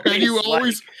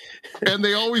and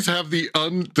they always have the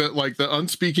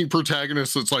unspeaking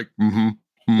protagonist that's like,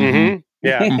 yeah,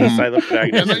 silent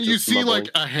protagonist. And then you see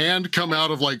a hand come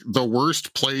out of the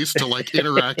worst place to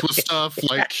interact with stuff,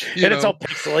 and it's all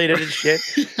pixelated and shit.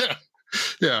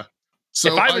 Yeah.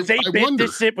 So if I was 8-bit,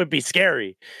 this shit would be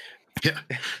scary. Yeah.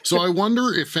 So I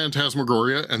wonder if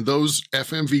Phantasmagoria and those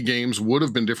FMV games would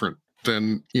have been different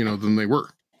than they were.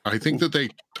 I think that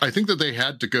they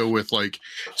had to go with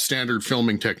standard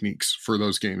filming techniques for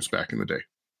those games back in the day.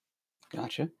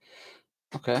 Gotcha.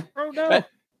 Okay. Oh no.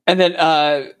 And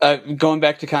then going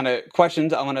back to kind of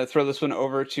questions, I want to throw this one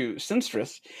over to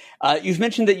Sinstress. You've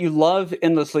mentioned that you love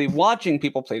endlessly watching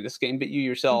people play this game, but you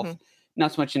yourself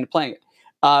not so much into playing it.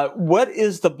 What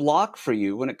is the block for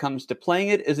you when it comes to playing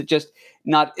it? Is it just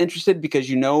not interested because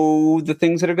you know the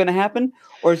things that are going to happen?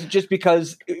 Or is it just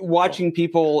because watching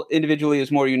people individually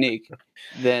is more unique?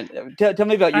 Tell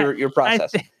me about your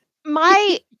process.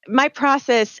 My my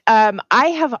process, I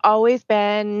have always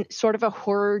been sort of a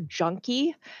horror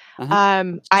junkie.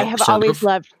 I have Sort always of.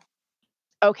 loved.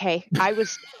 Okay, I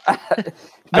was.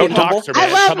 Don't Okay. dox her, man.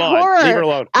 I love Come on, horror. leave her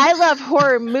alone. I love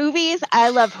horror movies. I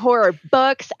love horror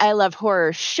books. I love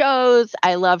horror shows.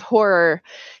 I love horror,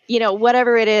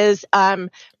 whatever it is.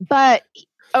 But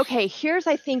okay, here's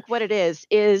I think what it is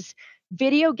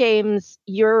video games.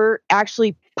 You're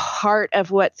actually part of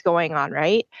what's going on,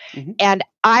 right? Mhm. And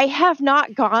I have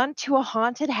not gone to a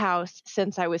haunted house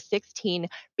since I was 16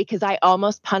 because I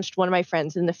almost punched one of my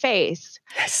friends in the face.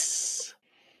 Yes.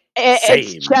 It's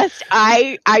Same. just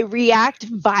I react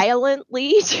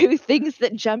violently to things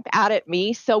that jump out at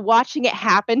me. So watching it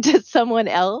happen to someone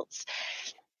else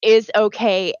is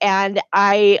okay. And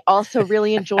I also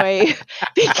really enjoy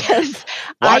because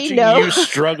Watching I know you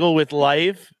struggle with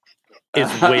life is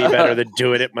way better than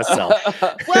doing it myself.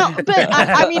 well, but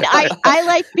I mean I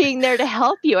like being there to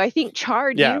help you. I think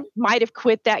Chard, Yeah. you might have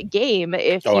quit that game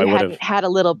if Oh, I you would've. hadn't had a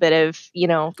little bit of,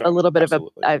 a little bit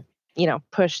Absolutely. of a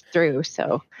push through.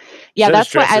 So yeah,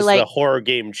 that's what Sinistress I is like. the horror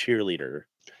game cheerleader.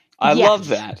 I Yes. love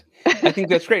that. I think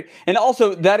that's great. And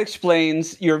also that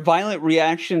explains your violent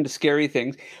reaction to scary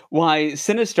things. Why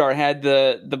Sinistar had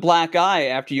the black eye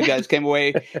after you guys came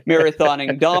away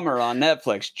marathoning Dahmer on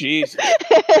Netflix. Jesus.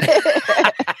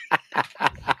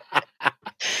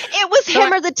 It was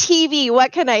him or the TV.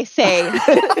 What can I say?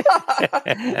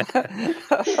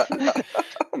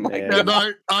 Oh my Yeah.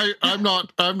 God. And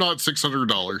I'm not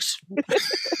 $600.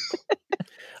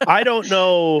 I don't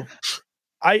know.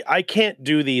 I can't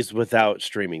do these without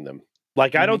streaming them.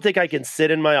 Like, I don't think I can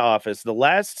sit in my office. The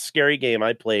last scary game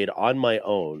I played on my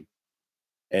own,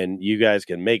 and you guys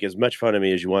can make as much fun of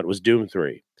me as you want, was Doom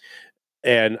 3.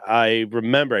 And I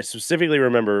specifically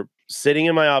remember sitting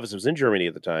in my office. I was in Germany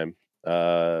at the time.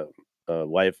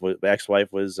 Ex-wife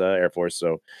was Air Force,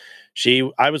 so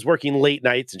I was working late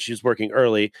nights and she was working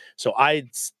early. So I'd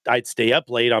stay up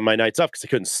late on my nights off because I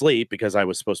couldn't sleep because I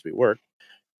was supposed to be at work.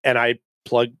 And I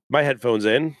plugged my headphones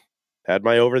in, had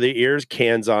my over-the-ears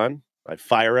cans on. I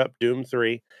fire up Doom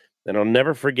 3, and I'll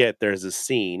never forget there's a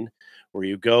scene where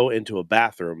you go into a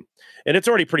bathroom, and it's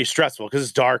already pretty stressful because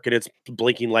it's dark and it's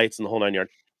blinking lights and the whole 9 yards.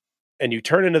 And you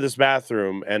turn into this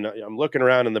bathroom, and I'm looking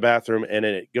around in the bathroom, and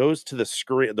it goes to the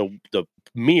screen, the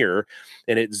mirror,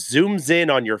 and it zooms in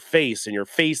on your face, and your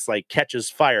face like catches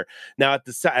fire. Now at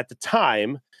the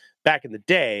time, back in the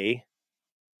day,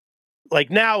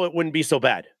 like now it wouldn't be so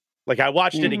bad. Like I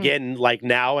watched it again, like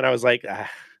now, and I was like,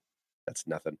 that's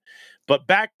nothing. But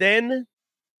back then,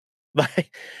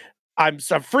 like I'm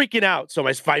freaking out. So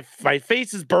my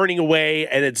face is burning away,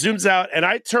 and it zooms out, and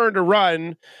I turn to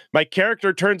run. My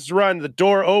character turns to run. The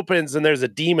door opens, and there's a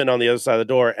demon on the other side of the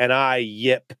door, and I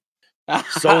yip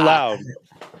so loud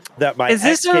that my Is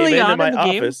this ex came early into on my in the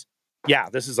game? office. Yeah,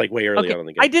 this is like way early Okay, on in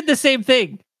the game. I did the same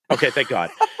thing. Okay, thank God.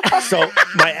 So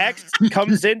my ex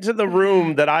comes into the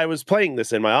room that I was playing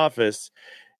this in, my office,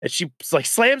 and she like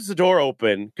slams the door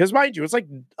open because, mind you, it's like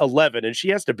 11, and she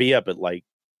has to be up at like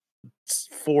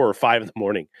 4 or 5 in the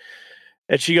morning.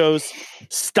 And she goes,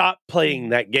 "Stop playing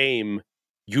that game.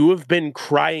 You have been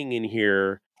crying in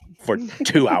here for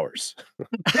 2 hours,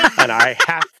 and I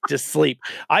have to sleep."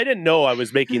 I didn't know I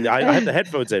was making. I had the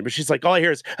headphones in, but she's like, all I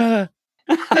hear is.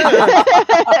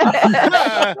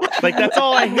 Like that's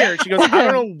all I hear. She goes, "I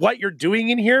don't know what you're doing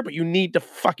in here, but you need to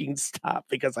fucking stop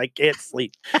because I can't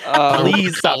sleep.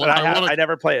 Please stop." And I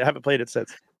never played it. I haven't played it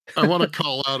since. I want to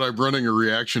call out. I'm running a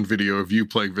reation video of you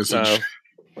playing Visage.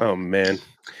 Oh man.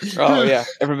 Oh yeah,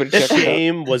 everybody This check it out.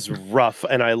 game was rough,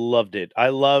 and I loved it. I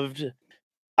loved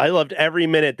every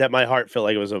minute that my heart felt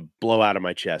like it was a blow out of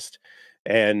my chest.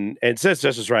 And Sis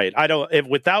just is right.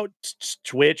 Without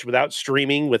Twitch, without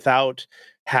streaming, without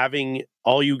having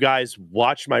all you guys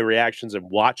watch my reactions and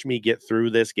watch me get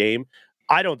through this game,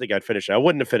 I don't think I'd finish it. I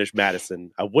wouldn't have finished Madison.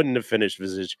 I wouldn't have finished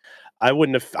Visage. I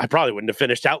probably wouldn't have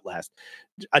finished Outlast.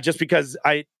 Just because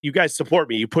you guys support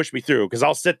me, you push me through. Because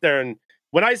I'll sit there, and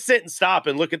when I sit and stop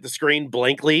and look at the screen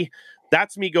blankly,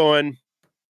 that's me going,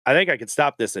 I think I could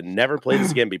stop this and never play this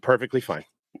again, be perfectly fine.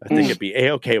 I think it'd be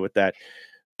A-okay with that.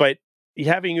 But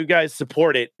having you guys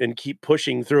support it and keep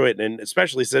pushing through it, and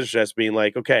especially Sistress being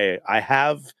like, okay, I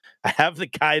have the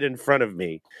guide in front of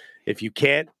me. If you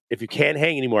can't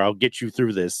hang anymore, I'll get you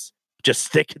through this. Just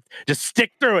stick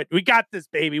through it. We got this,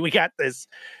 baby. We got this.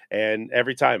 And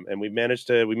every time, and we managed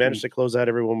to close out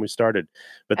everyone we started.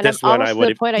 But And this I'm one I almost to would the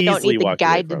have point I don't easily need the walked away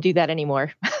guide to from. do that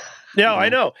anymore. No, I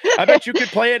know. I bet you could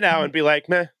play it now and be like,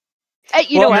 meh. Hey,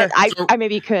 you know Well, what? I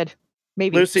maybe could.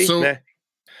 Maybe. Lucy, So- meh.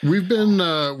 We've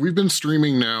been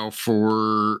streaming now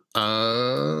for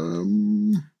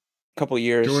couple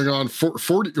years. Going on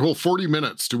 40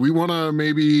 minutes. Do we want to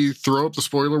maybe throw up the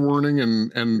spoiler warning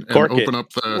and open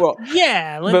up the? Well,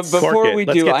 yeah. But before we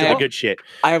do, I have good shit.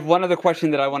 I have one other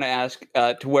question that I want to ask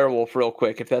to Werewolf real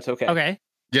quick, if that's okay. Okay.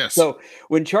 Yes. So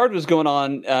when Chard was going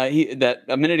on, that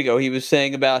a minute ago, he was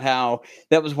saying about how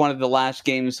that was one of the last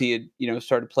games he had,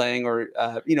 started playing, or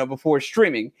before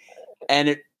streaming,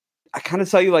 and I kind of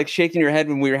saw you like shaking your head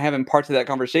when we were having parts of that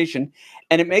conversation,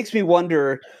 and it makes me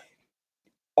wonder: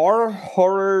 are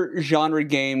horror genre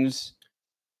games,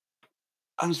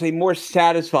 I would say, more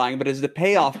satisfying, but is the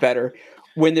payoff better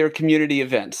when they're community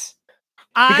events?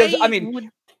 Because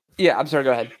yeah, I'm sorry.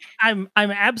 Go ahead. I'm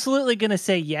absolutely going to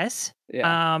say yes.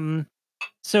 Yeah.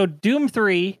 So Doom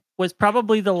 3 was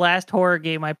probably the last horror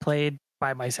game I played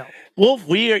by myself. Wolf,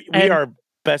 we are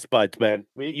best buds, man.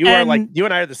 You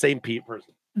and I are the same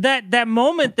person. That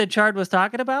moment that Chard was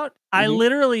talking about, I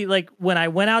literally, like, when I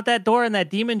went out that door and that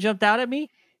demon jumped out at me,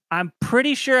 I'm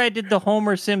pretty sure I did the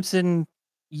Homer Simpson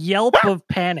yelp of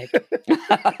panic.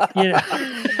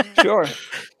 Sure.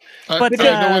 But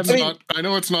I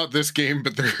know it's not this game,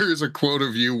 but there is a quote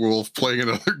of you, Wolf, playing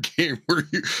another game where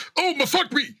you,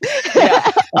 fuck me. Yeah.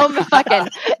 Fucking.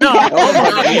 No.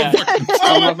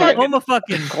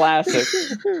 Fucking classic.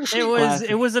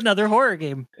 It was another horror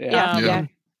game. Yeah.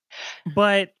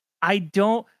 But I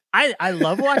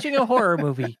love watching a horror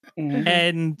movie.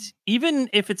 And even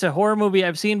if it's a horror movie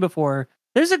I've seen before,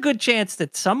 there's a good chance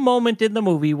that some moment in the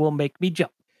movie will make me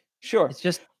jump. Sure. It's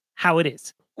just how it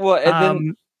is. Well, and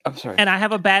then I'm sorry. And I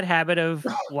have a bad habit of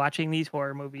watching these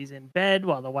horror movies in bed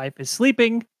while the wife is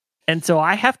sleeping. And so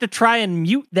I have to try and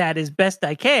mute that as best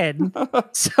I can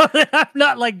so that I'm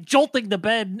not like jolting the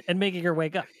bed and making her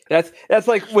wake up. That's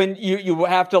like when you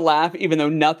have to laugh even though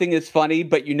nothing is funny,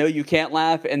 but you know you can't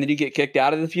laugh, and then you get kicked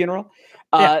out of the funeral.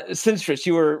 Sinstress,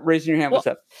 you were raising your hand. What's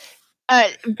up?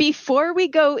 Before we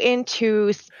go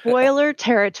into spoiler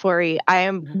territory,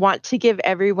 want to give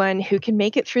everyone who can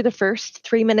make it through the first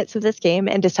 3 minutes of this game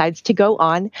and decides to go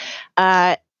on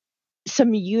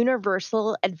some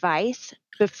universal advice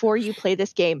before you play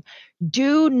this game.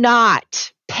 Do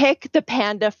not pick the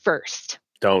panda first.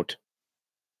 Don't.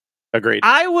 Agreed.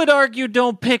 I would argue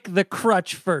don't pick the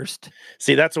crutch first.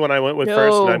 See, that's the one I went with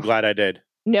first, and I'm glad I did.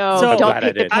 No, don't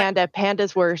pick the panda.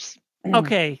 Panda's worse.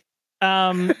 Okay.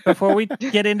 Before we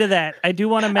get into that, I do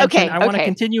want to mention, I want to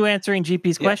continue answering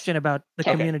GP's question about the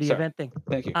community event thing.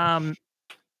 Thank you.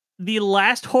 The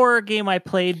last horror game I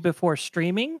played before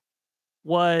streaming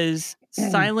was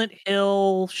Silent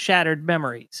Hill Shattered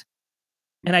Memories.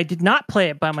 And I did not play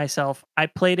it by myself. I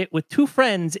played it with two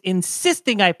friends,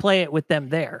 insisting I play it with them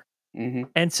there.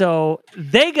 And so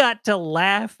they got to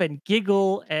laugh and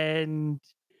giggle and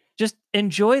just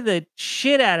enjoy the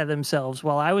shit out of themselves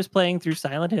while I was playing through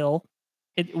Silent Hill.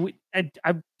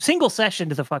 I single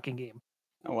sessioned the fucking game.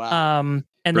 Oh, wow. And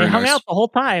Very they hung nice. out the whole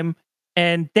time,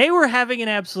 and they were having an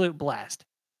absolute blast.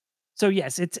 So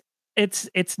yes,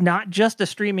 it's not just a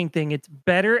streaming thing. It's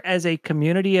better as a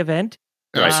community event.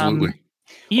 Absolutely.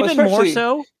 Even more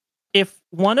so if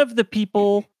one of the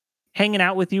people hanging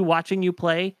out with you, watching you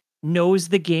play, knows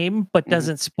the game but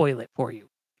doesn't spoil it for you.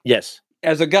 Yes.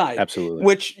 As a guide. Absolutely.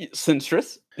 Which,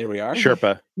 Sinstress, there we are.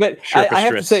 Sherpa. But I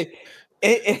have to say,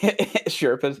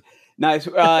 Sherpas, nice.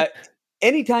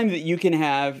 Anytime that you can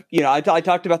have, I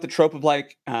talked about the trope of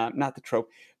not the trope,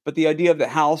 but the idea of the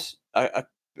house, a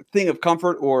thing of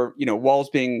comfort, or,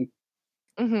 walls being,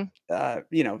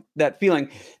 that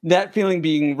feeling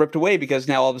being ripped away because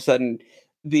now all of a sudden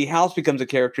the house becomes a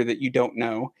character that you don't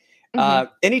know.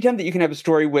 Anytime that you can have a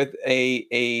story with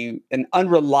an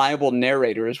unreliable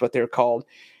narrator is what they're called.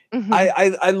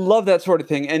 I love that sort of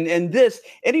thing. And this,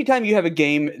 anytime you have a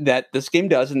game that this game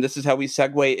does, and this is how we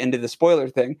segue into the spoiler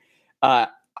thing.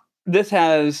 This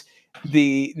has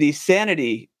the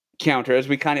sanity counter, as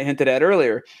we kind of hinted at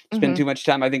earlier. Spend too much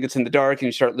time, I think it's in the dark, and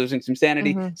you start losing some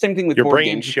sanity. Same thing with your board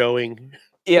brain games. showing.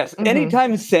 Yes.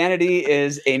 Anytime sanity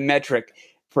is a metric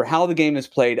for how the game is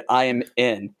played, I am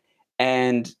in.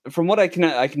 And from what I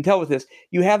can tell with this,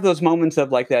 you have those moments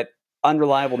of like that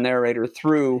unreliable narrator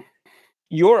through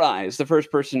your eyes, the first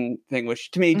person thing,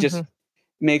 which to me just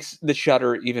makes the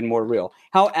shudder even more real.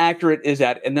 How accurate is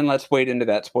that? And then let's wade into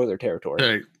that spoiler territory.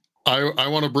 Okay. I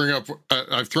want to bring up,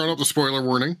 I've thrown up the spoiler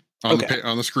warning on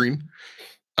the screen.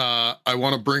 I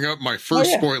want to bring up my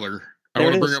first spoiler. I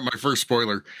want to bring up my first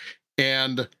spoiler.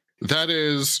 And that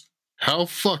is, how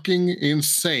fucking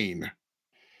insane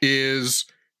is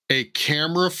a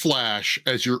camera flash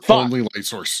as your only light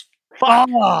source?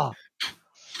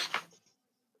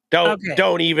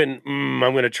 Don't even. I'm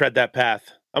going to tread that path.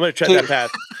 That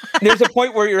path. There's a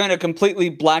point where you're in a completely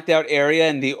blacked out area,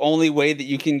 and the only way that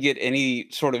you can get any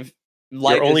sort of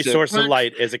Your only is a- source of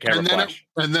light is a camera and then flash.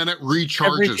 it Every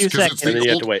recharges few because it's And then you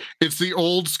have the to wait. it's the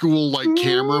old school like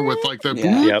camera with like the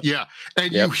Yeah. Yep. yeah,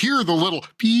 and Yep. you hear the little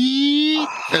beep,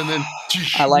 and then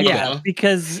I like Yeah, that.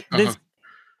 because this Uh-huh.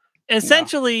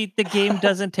 essentially the game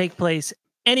doesn't take place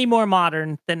any more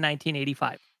modern than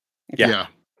 1985. yeah.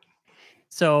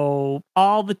 So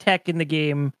all the tech in the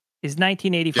game is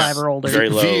 1985 Yes. or older. Very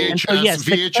low. VHS, And so, yes,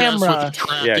 the VHS camera- with the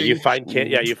tracking.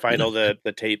 Yeah, you find all the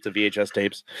tape, the VHS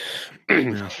tapes.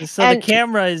 Yeah. So And- the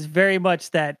camera is very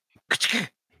much that.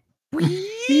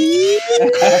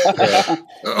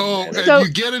 Oh, and So-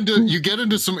 you get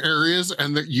into some areas,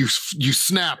 and that you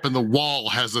snap, and the wall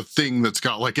has a thing that's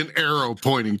got like an arrow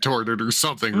pointing toward it or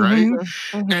something, right?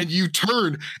 Mhm. And you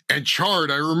turn and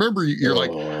Chard. I remember you're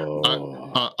like,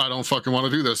 I don't fucking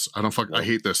want to do this. I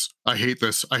hate this. I hate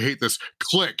this. I hate this.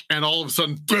 Click, and all of a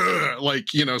sudden, like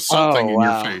something in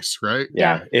wow. your face, right?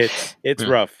 Yeah, it's Yeah.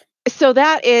 rough. So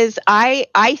that is, I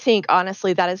think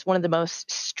honestly, that is one of the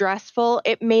most stressful.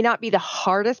 It may not be the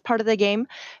hardest part of the game,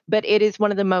 but it is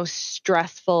one of the most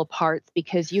stressful parts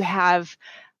because you have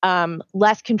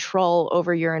less control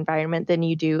over your environment than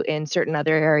you do in certain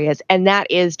other areas. And that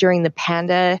is during the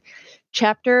panda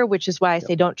chapter, which is why I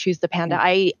say don't choose the panda.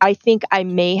 I think I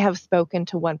may have spoken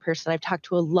to one person. I've talked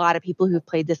to a lot of people who've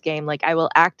played this game. Like I will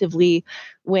actively,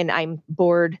 when I'm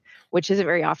bored, which isn't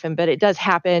very often, but it does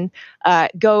happen,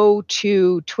 go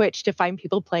to Twitch to find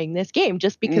people playing this game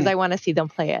just because I want to see them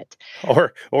play it.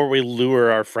 Or we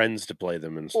lure our friends to play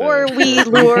them instead. Or we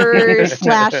lure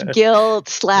 /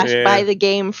 guilt / Yeah. buy the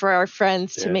game for our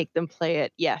friends to Yeah. make them play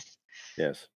it. Yes.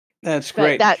 Yes. That's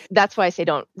But great. that's why I say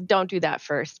don't do that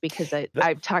first, because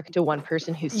I've talked to one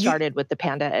person who started with the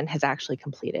panda and has actually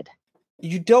completed.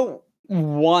 You don't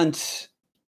want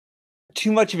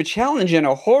too much of a challenge in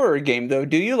a horror game, though,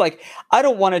 do you? Like, I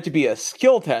don't want it to be a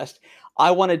skill test.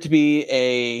 I want it to be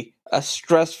a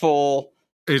stressful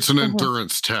It's an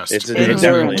endurance test. It's endurance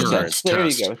definitely test. endurance There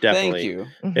test. you go. Definitely. Thank you.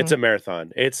 It's a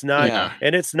marathon. It's not, Yeah.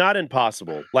 and it's not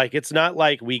impossible. Like it's not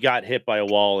like we got hit by a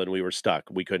wall and we were stuck.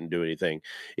 We couldn't do anything.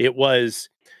 It was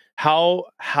how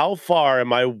far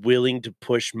am I willing to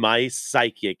push my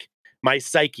psyche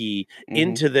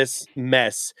into this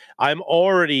mess?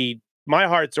 My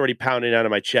heart's already pounding out of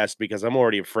my chest because I'm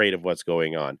already afraid of what's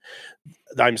going on.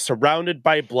 I'm surrounded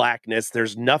by blackness.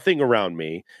 There's nothing around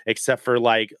me except for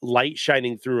like light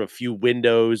shining through a few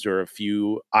windows or a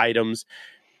few items.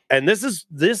 And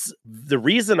the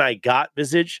reason I got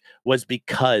Visage was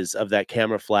because of that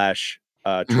camera flash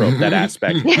trope, that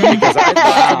aspect. Because I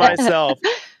thought to myself,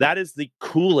 that is the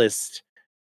coolest,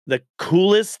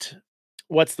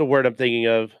 what's the word I'm thinking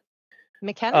of?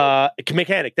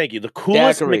 Mechanic, thank you. The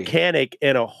coolest Daiquiri. mechanic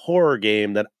in a horror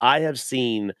game that I have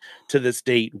seen to this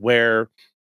date, where,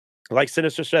 like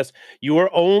Sinister Stress, you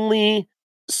are only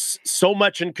so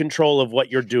much in control of what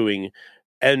you're doing,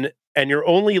 and your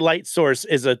only light source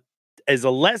is a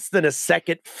less than a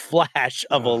second flash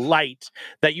of a light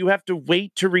that you have to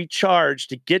wait to recharge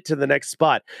to get to the next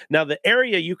spot. Now, the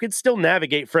area you can still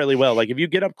navigate fairly well. Like if you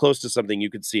get up close to something, you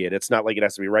can see it. It's not like it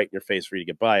has to be right in your face for you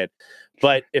to get by it.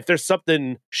 But if there's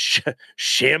something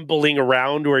shambling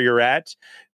around where you're at,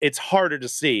 it's harder to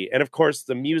see. And of course,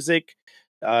 the music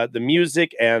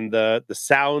and the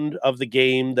sound of the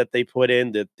game that they put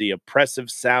in, the oppressive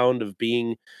sound of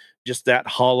being just that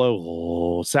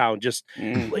hollow sound, just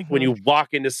like when you walk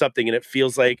into something and it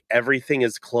feels like everything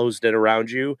is closed in around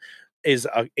you, is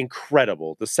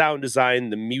incredible. The sound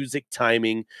design, the music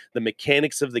timing, the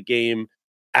mechanics of the game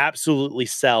absolutely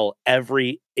sell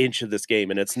every inch of this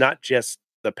game. And it's not just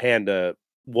the Panda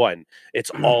one, it's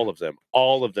all of them.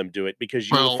 All of them do it because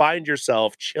you will find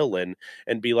yourself chilling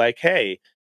and be like, hey,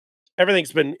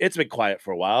 it's been quiet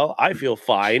for a while. I feel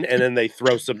fine. And then they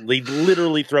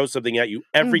literally throw something at you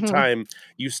every time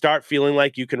you start feeling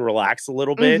like you can relax a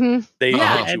little bit. They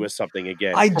hit you with something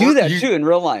again. I do that too in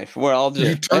real life, where I'll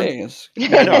just I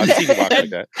know, I've seen you walk like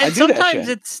that. And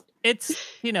sometimes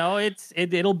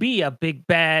it'll be a big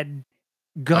bad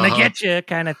gonna get you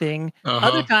kind of thing.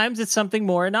 Other times it's something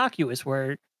more innocuous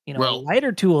where a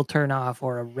lighter tool will turn off,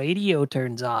 or a radio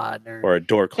turns on, or a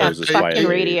door closes quietly.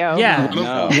 Radio. Yeah.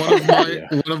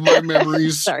 One of my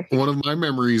memories. One of my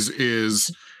memories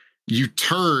is you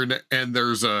turn and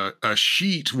there's a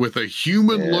sheet with a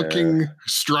human-looking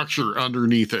structure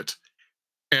underneath it,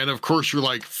 and of course you're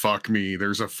like, "Fuck me!"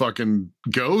 There's a fucking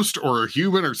ghost or a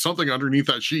human or something underneath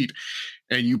that sheet,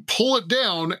 and you pull it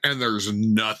down and there's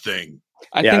nothing.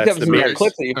 I think that was in that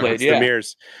clip that you played. The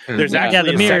mirrors. There's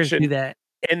actually the a mirrors section do that.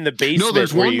 in the basement. No,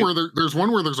 there's one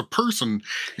where there's a person,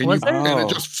 and it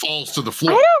just falls to the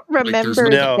floor. I don't remember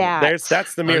No, that.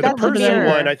 that's the mirror. That's The the person mirror.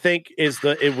 one, I think, is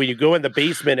when you go in the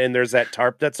basement and there's that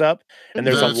tarp that's up and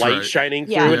there's That's a light right. shining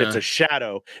through Yeah. and it's a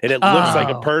shadow and it looks like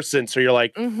a Oh. person. So you're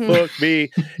like, Mhm. fuck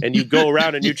me. And you go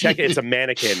around and you check it. It's a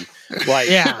mannequin. Like,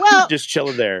 Yeah. Well, just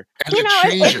chilling there. And You know,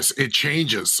 it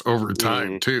changes over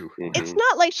time too. it's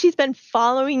not like she's been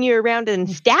following you around and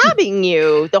stabbing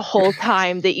you the whole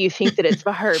time that you think that it's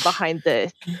her behind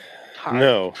the tarp.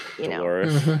 No, you know.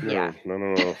 Dolores. Mhm. No, Yeah.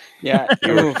 no.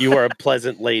 Yeah. You are a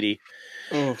pleasant lady.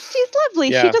 Oof. She's lovely.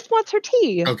 She Yeah. just wants her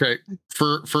tea. Okay,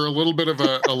 for a little bit of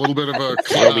a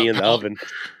Throw me in the oven.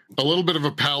 a little bit of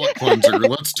a palate cleanser.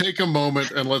 Let's take a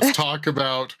moment and let's talk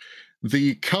about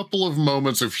the couple of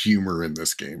moments of humor in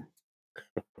this game.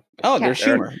 Oh, there's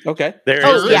There- humor. Okay. There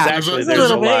Oh, is yeah. actually There's there's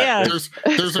a a little bit, lot. yeah.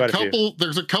 There's a quite a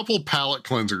few. couple palate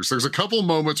cleansers. There's a couple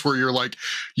moments where you're like,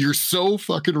 you're so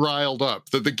fucking riled up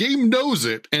that the game knows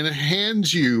it and it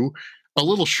hands you a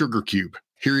little sugar cube.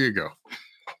 Here you go.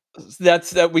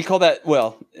 That's we call that.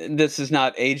 Well, this is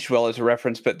not aged well as a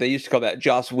reference, but they used to call that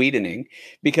Joss Whedoning,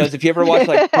 because if you ever watch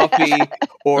like Puffy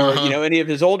or Uh-huh. any of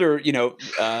his older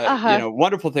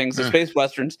wonderful things, the space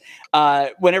westerns,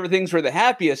 whenever things were the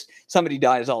happiest, somebody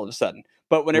dies all of a sudden.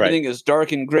 But when Right. everything is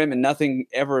dark and grim and nothing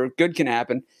ever good can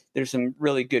happen, there's some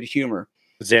really good humor.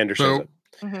 Xander says So,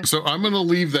 it. so I'm going to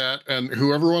leave that, and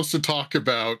whoever wants to talk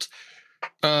about,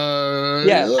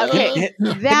 Okay. hit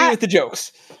me That with the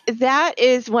jokes. that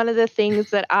is one of the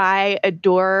things that I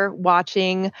adore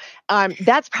watching.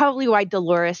 That's probably why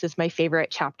Dolores is my favorite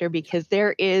chapter, because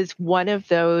there is one of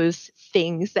those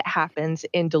things that happens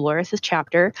in Dolores's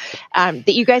chapter that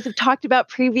you guys have talked about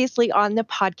previously on the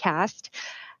podcast.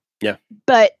 Yeah.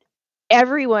 But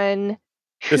everyone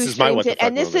who This is my streams what the it, fuck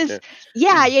and this moment, is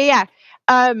yeah.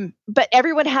 But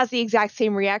everyone has the exact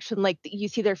same reaction. Like you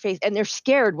see their face and they're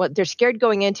scared. They're scared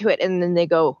going into it, and then they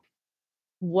go,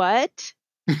 "What?"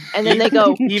 And then they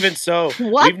go, Even so,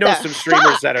 "What we know the some streamers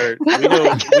fuck?" that are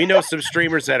we know some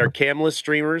streamers that are camless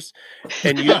streamers,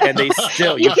 and they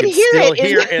still You you can can hear still it in-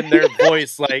 hear in their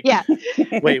voice like, Yeah.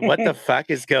 wait, what the fuck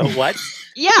is going? What?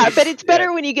 Yeah, but it's better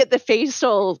Yeah. when you get the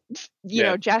facial,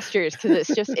 Yeah. gestures, because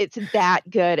it's that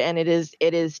good, and it is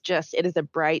a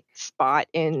bright spot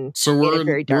in. So in a we're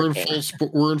very in dark game.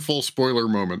 we're in full spoiler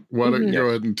moment. Why don't you Mhm. go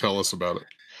ahead and tell us about it?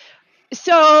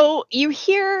 So you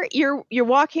hear you're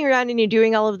walking around and you're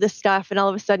doing all of this stuff, and all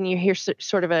of a sudden you hear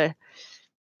sort of a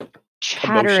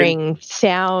chattering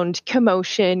sound,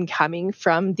 commotion coming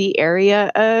from the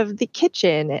area of the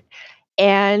kitchen,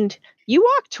 and you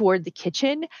walk toward the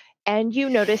kitchen and you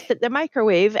notice that the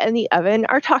microwave and the oven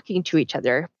are talking to each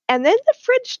other, and then the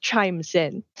fridge chimes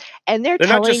in and they're They're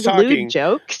not telling just talking. lewd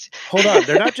jokes. Hold on,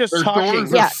 they're not just Their talking.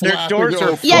 doors are Yeah. Their flapping doors are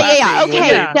open. Yeah. flapping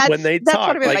Okay, when they that's talk.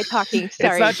 what I meant Like, by talking.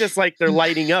 Sorry. it's not just like they're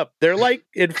lighting up; they're like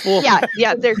in full,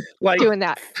 yeah, they're like doing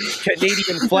that.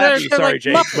 Canadian flappy. They're Sorry, like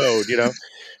Jake Muppets. mode. You know.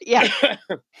 Yeah.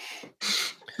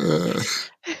 Uh,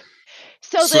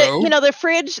 So So? the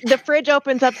fridge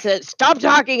opens up, says, "Stop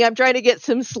talking, I'm trying to get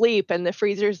some sleep." And the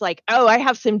freezer's like, "Oh, I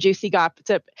have some juicy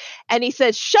gossip." And he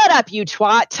says, "Shut up, you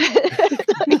twat."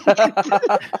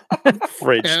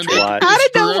 Fridge and twat. Out of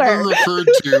it's forever nowhere. referred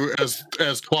to as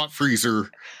twat freezer.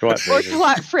 Twat Or freezer.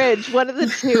 twat fridge, one of the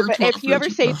two. Or But twat if you ever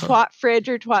fridge. say twat fridge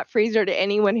or twat freezer to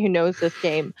anyone who knows this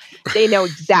game, they know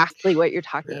exactly what you're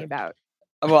talking about.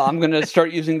 Well, I'm going to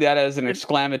start using that as an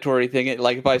exclamatory thing.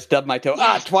 Like if I stub my toe,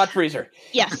 twat freezer.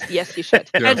 Yes, you should.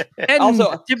 Yeah. And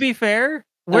Also- to be fair,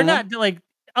 we're Uh-huh. not like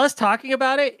us talking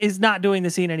about it is not doing the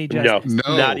scene any justice. No,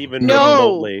 No. not even No,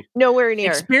 remotely. nowhere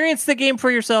near. Experience the game for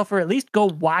yourself, or at least go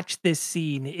watch this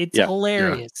scene. It's Yeah.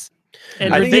 hilarious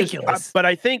and I think ridiculous. But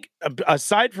I think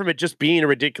aside from it just being a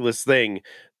ridiculous thing,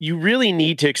 you really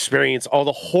need to experience all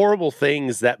the horrible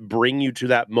things that bring you to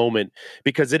that moment,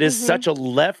 because it is Mhm. such a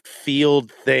left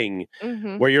field thing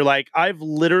Mhm. where you're like, I've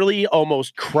literally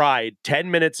almost cried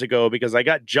 10 minutes ago because I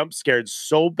got jump scared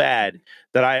so bad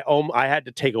that I had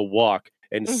to take a walk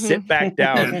and sit back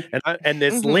down. And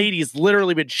this Mhm. lady's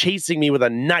literally been chasing me with a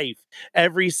knife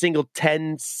every single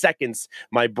 10 seconds.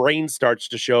 My brain starts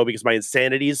to show because my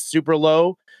insanity is super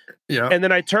low. Yeah. And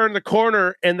then I turn the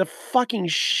corner and the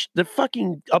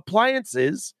fucking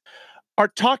appliances are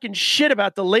talking shit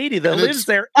about the lady that And lives it's-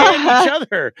 there and Uh-huh. each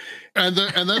other. And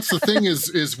that's the thing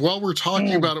is while we're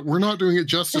talking about it, we're not doing it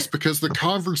justice because the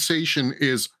conversation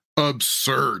is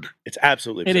absurd. It's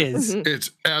absolutely It absurd. is. Mhm.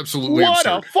 It's absolutely What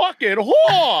a absurd. fucking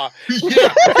whore!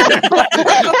 Yeah.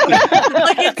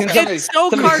 Like Can somebody- it's so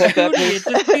somebody clip that, cartoony. It please?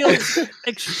 just feels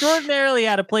extraordinarily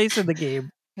out of place in the game.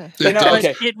 It You know, does. But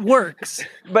okay. it works.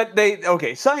 But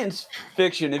science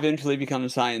fiction eventually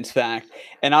becomes science fact.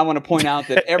 And I want to point out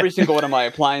that every single one of my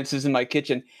appliances in my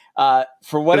kitchen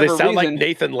For Do whatever they sound reason, like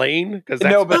Nathan Lane?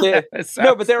 no,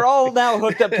 but they're all now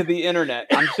hooked up to the internet.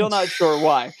 I'm still not sure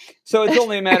why. So it's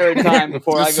only a matter of time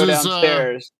before I go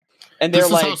downstairs. And they're this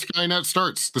is like, how Skynet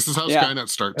starts. This is how Yeah. Skynet I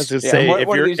was starts. going to Yeah, say,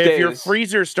 one of these if your days-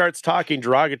 freezer starts talking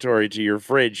derogatory to your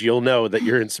fridge, you'll know that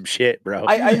you're in some shit, bro.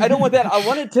 I don't want that. I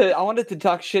wanted to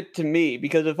talk shit to me,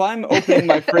 because if I'm opening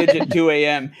my fridge at 2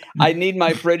 a.m., I need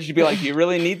my fridge to be like, you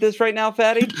really need this right now,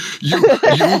 fatty?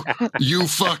 You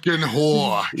fucking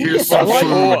whore. Here's some Like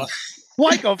food. whore.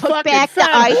 Like a Put fucking back the fat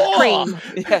ice whore.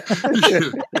 cream.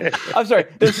 Yeah. I'm sorry.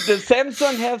 Does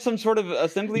Samsung have some sort of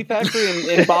assembly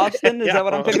factory in Boston? Is Yeah. that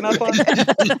what I'm picking up on?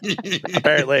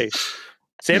 Apparently,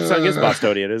 Samsung is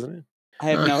Bostonian, isn't it? I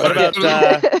have no What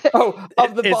idea. about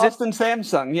of the is it- Boston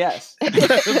Samsung, yes.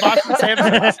 the Boston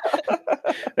Samsung?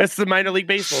 That's the minor league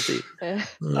baseball team.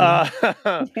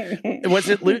 Was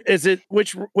it? Is it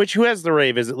which? Who has the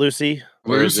rave? Is it Lucy?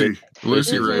 Or is it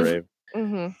Lucy has the Rave.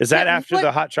 Mhm. Is that Yeah, after what-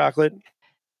 the hot chocolate?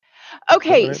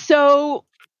 Okay, Right. so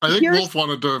I think Here's- Wolf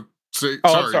wanted to say. Oh,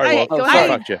 sorry. I'm sorry. Okay, Wolf. go I ahead.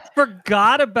 fucked you.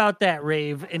 Forgot about that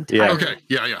rave entirely. Okay.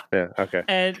 Yeah. Yeah. Okay.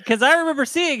 And because I remember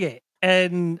seeing it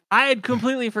and I had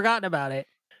completely forgotten about it.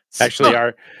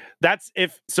 Actually,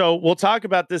 so we'll talk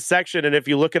about this section, and if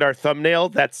you look at our thumbnail,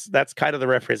 that's kind of the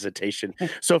representation.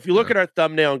 So if you look at our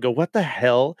thumbnail and go, "What the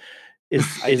hell is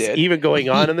I did. even going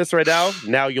on in this right now?"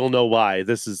 Now you'll know why.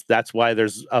 That's why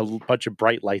there's a bunch of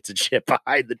bright lights and shit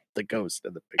behind the ghost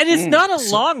and the And picture. it's not a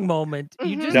So- long moment.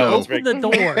 You Mhm. just No, it's open the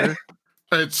door.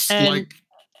 It's And like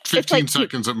 15 like-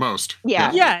 seconds at most.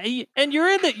 Yeah. Yeah, and you're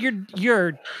in the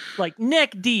you're like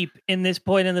neck deep in this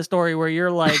point in the story where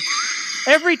you're like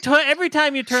every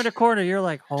time you turn a corner, you're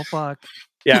like, oh fuck.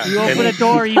 Yeah, You open a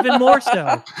door even more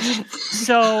so.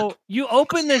 So you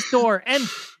open this door and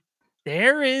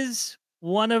there is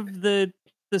one of the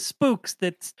spooks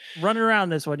that's running around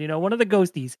this one, one of the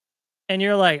ghosties. And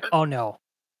you're like, oh no.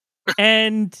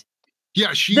 And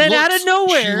Yeah, she Then looks, out of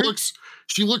nowhere-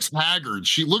 she looks haggard.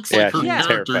 She looks Yeah, like her she's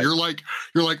character. terrified.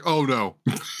 You're like, oh no.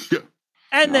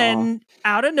 And then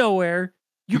out of nowhere,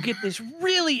 you get this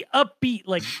really upbeat,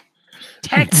 like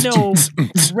techno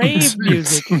rave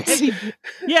music.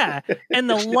 Yeah. And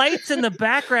the lights in the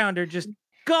background are just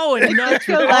going nuts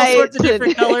with all sorts of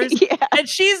different colors. Yeah. And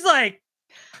she's like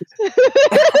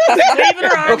waving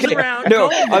her arms Okay, around. no,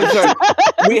 going I'm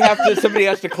sorry. Somebody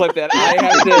has to clip that. I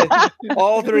have to,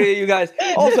 all three of you guys.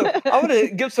 Also, I want to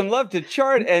give some love to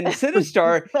Chart and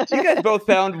Sinistar. You guys both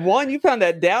found you found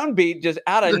that downbeat just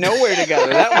out of nowhere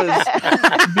together.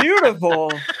 That was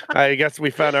beautiful. I guess we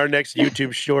found our next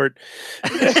YouTube short.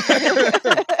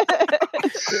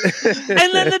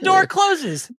 and then the door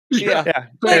closes. Yeah. Yeah,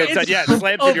 Like, it it's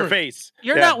slams in your over. face.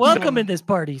 You're Yeah. not welcome in this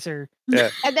party, sir.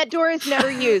 And that door is never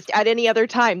used at any other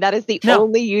time. That is the No.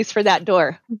 only use for that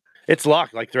door. It's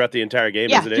locked like throughout the entire game,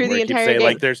 Yeah, isn't it? through Where the it keeps entire saying game.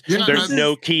 like there's Yeah, there's this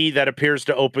no key that appears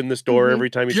to open this door Mhm. every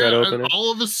time you try to open and it.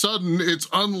 all of a sudden it's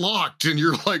unlocked, and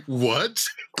you're like, what?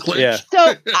 Like, Yeah.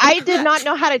 So I did not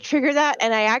know how to trigger that,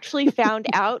 and I actually found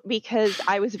out because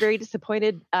I was very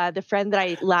disappointed. The friend that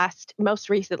I most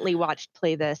recently watched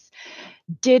play this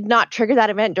did not trigger that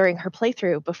event during her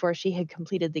playthrough before she had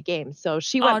completed the game. So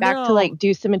she went Oh, back no. to like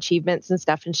do some achievements and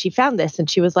stuff, and she found this, and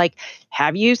she was like,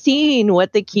 "Have you seen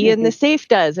what the key in the safe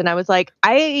does?" And I was like,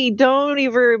 "I don't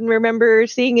even remember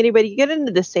seeing anybody get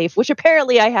into the safe," which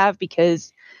apparently I have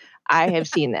because I have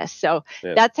seen this. So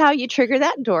Yeah. that's how you trigger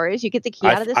that door is you get the key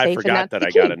out of the I safe, and forgot that's that the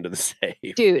I key. got into the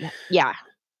safe. Dude, yeah.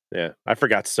 Yeah, I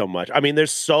forgot so much. I mean,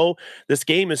 this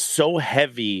game is so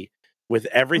heavy with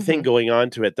everything Mhm. going on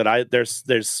to it that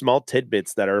there's small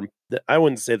tidbits that I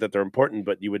wouldn't say that they're important,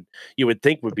 but you would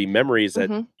think would be memories that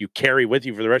Mhm. you carry with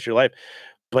you for the rest of your life.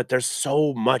 But there's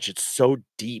so much; it's so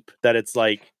deep that it's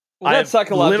like Well, that's I've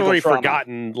psychological literally trauma.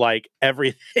 forgotten like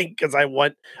everything because I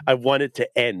want it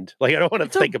to end. Like I don't want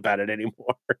to think about it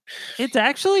anymore. It's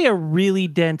actually a really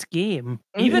dense game.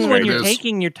 Even Mhm. when It you're is.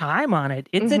 taking your time on it,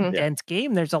 it's a Mhm. dense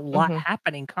game. There's a lot Mhm.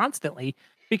 happening constantly.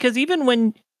 Because even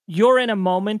when you're in a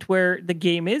moment where the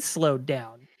game is slowed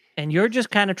down and you're just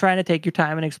kind of trying to take your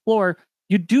time and explore,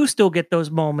 you do still get those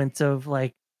moments of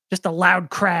like just a loud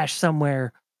crash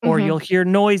somewhere, or Mhm. you'll hear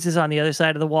noises on the other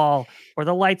side of the wall, or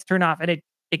the lights turn off, and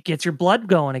it gets your blood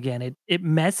going again. It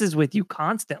messes with you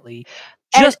constantly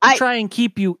And just to I- try and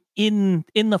keep you in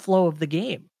the flow of the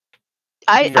game.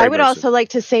 I Very would much also so. like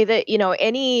to say that,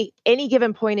 any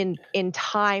given point in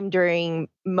time during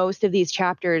most of these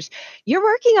chapters, you're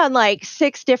working on like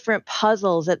 6 different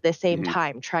puzzles at the same Mhm.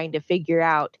 time, trying to figure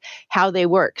out how they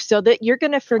work, so that you're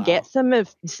going to forget Wow.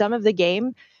 some of the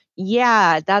game.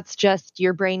 Yeah, that's just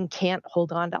your brain can't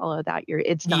hold on to all of that.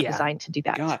 It's not Yeah. designed to do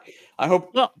that. God, I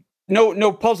hope. Well,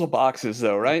 No puzzle boxes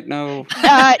though, right? No.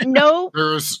 No.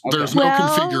 There's Okay. no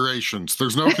configurations.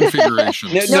 There's no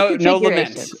configurations. No laments.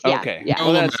 configurations. Yeah, Okay. yeah. No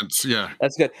Well, laments. Yeah.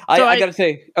 that's good. So I gotta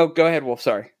say. Oh, go ahead, Wolf.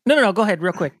 Sorry. No. Go ahead,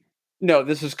 real quick. No,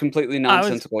 this is completely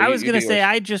nonsensical. I was You going to do say, yours.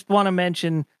 I just want to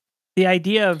mention the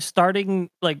idea of starting,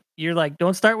 like, you're like,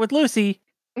 don't start with Lucy,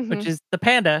 which is the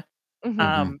panda.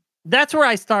 Mhm. That's where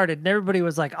I started. And everybody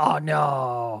was like, oh,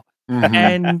 no. Mhm.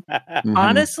 And Mhm.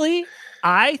 honestly,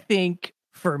 I think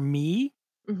for me,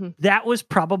 Mhm. that was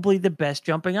probably the best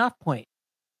jumping off point.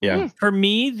 Yeah. For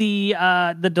me,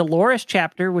 the Dolores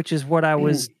chapter, which is what I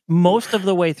was most of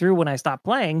the way through when I stopped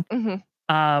playing, Mhm.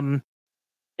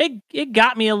 it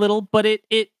got me a little, but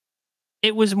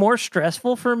it was more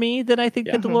stressful for me than I think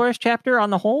Yeah. the Dolores chapter on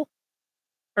the whole,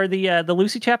 or the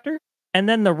Lucy chapter, and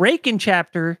then the Raken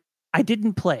chapter I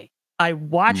didn't play. I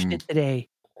watched it today,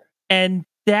 and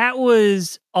that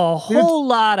was a whole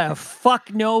lot of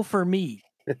fuck no for me.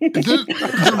 The Joke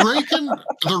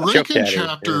Raken daddy,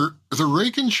 chapter, the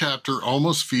Raken chapter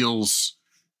almost feels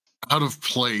out of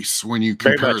place when you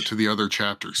Very compare it much. to the other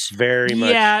chapters. Very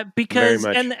much. Yeah, Very because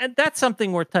much. and that's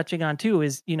something worth touching on too.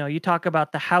 Is you talk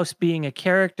about the house being a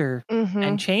character Mhm.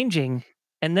 and changing,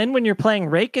 and then when you're playing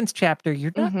Raken's chapter,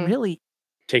 you're not Mhm. really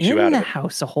Takes you in out the of it.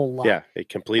 house a whole lot. Yeah, it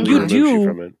completely You removes you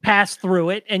from do it. pass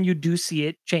through it, and you do see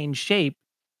it change shape,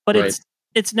 but Right.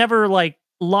 it's never like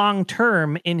long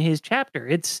term in his chapter.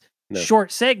 It's No.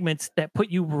 short segments that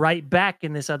put you right back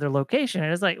in this other location,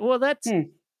 and it's like, well, that's Hmm.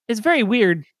 it's very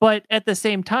weird, but at the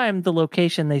same time, the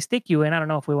location they stick you in, I don't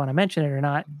know if we want to mention it or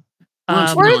not. We're in We're in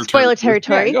spoiler spoiler Yeah,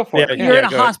 territory. go for Yeah, it. You're in a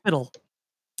go ahead. hospital,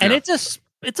 and Yeah.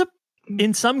 it's a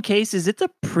in some cases it's a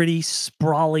pretty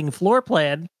sprawling floor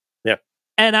plan. Yeah.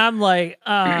 And I'm like,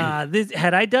 this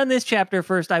had I done this chapter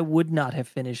first, I would not have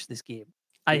finished this game.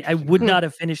 I would not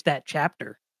have finished that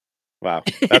chapter. Wow.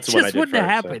 It That's the one I just did wouldn't have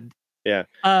first, so. happened. Yeah.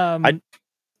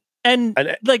 And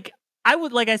I-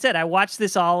 like I said, I watched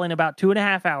this all in about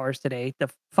 2.5 hours today. The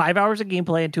 5 hours of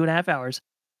gameplay in 2.5 hours.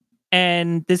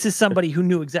 And this is somebody who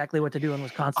knew exactly what to do and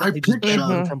was constantly just picture-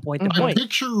 jumping from point to I point.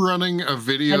 picture running a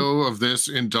video of this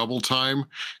in double time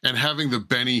and having the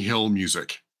Benny Hill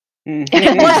music. It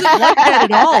wasn't like that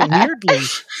at all, weirdly.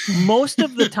 Most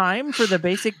of the time for the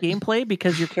basic gameplay,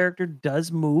 because your character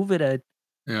does move at a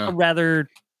Yeah. rather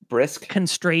Brisk.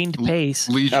 constrained pace.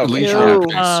 Okay. Leisure No.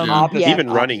 pace, yeah. Opposite. Yeah. Even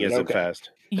running Opposite, isn't okay. fast.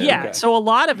 Yeah, Okay. so a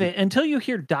lot of it, until you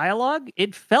hear dialogue,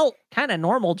 it felt kind of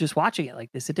normal just watching it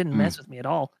like this. It didn't mess with me at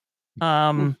all.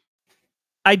 I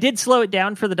did slow it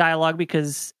down for the dialogue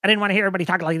because I didn't want to hear everybody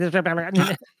talking like this. I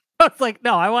was like,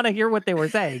 no, I want to hear what they were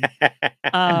saying,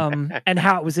 and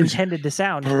how it was intended to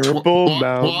sound. Purple Twat-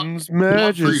 Mountain's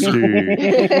Twat Freezer.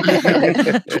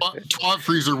 Majesty. Twat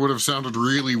Freezer would have sounded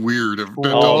really weird if Oh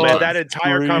double man, time. that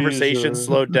entire conversation Freezer.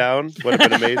 slowed down would have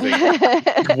been amazing.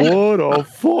 What a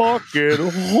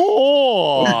fucking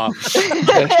whore!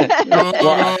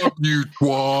 Shut up, you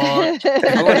twat.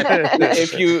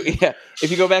 if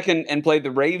you go back and play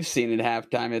the rave scene at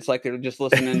halftime, it's like they're just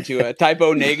listening to a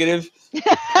typo negative.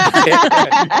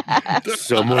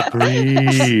 Someone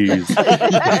please.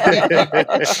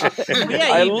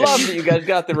 I love that you guys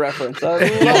got the reference. I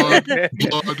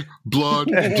love it. Blood,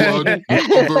 number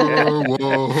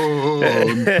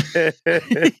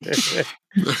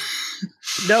one.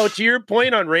 No, to your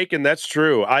point on Raken, that's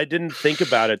true. I didn't think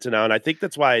about it till now, and I think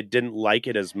that's why I didn't like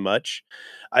it as much.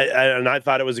 I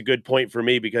thought it was a good point for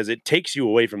me because it takes you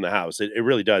away from the house. It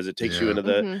really does. It takes you into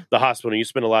the hospital. And you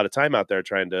spend a lot of time out there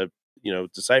trying to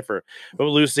decipher. But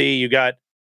with Lucy, you got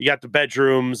the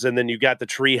bedrooms, and then you got the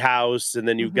tree house, and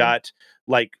then you got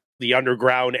like the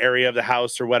underground area of the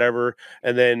house or whatever.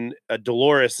 And then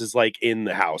Dolores is like in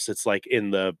the house. It's like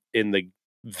in the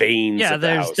veins of the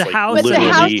there's house. the like, house. But the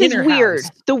literally. house is Inner weird.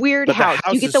 house. The weird But the house.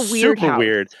 You get is the weird super house.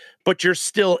 weird, but you're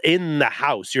still in the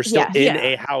house. You're still Yeah. in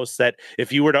a house that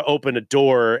if you were to open a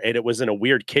door and it was in a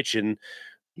weird kitchen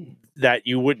that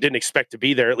you didn't expect to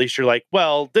be there, at least you're like,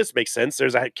 well, this makes sense.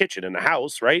 There's a kitchen in a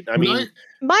house, right? I mean, it's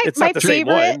My not the same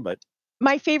favorite one, but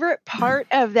my favorite part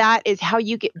of that is how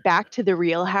you get back to the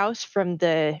real house from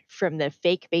the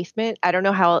fake basement. I don't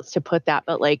know how else to put that,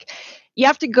 but like you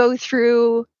have to go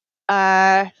through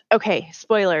okay,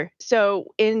 spoiler. So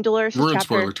in Dolores' We're in chapter,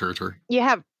 spoiler territory. you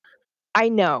have I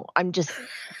know, I'm just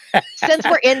since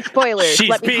we're in spoilers, she's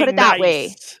let me being put it that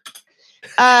way.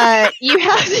 nice. You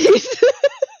have these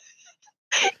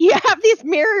you have these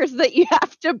mirrors that you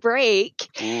have to break,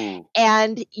 Ooh.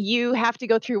 and you have to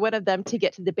go through one of them to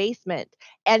get to the basement.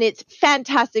 And it's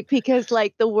fantastic because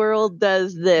like the world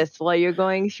does this while you're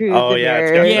going through Oh the yeah,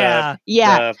 it's mirrors. got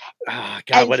Yeah. God,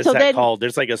 And what is so that then- called?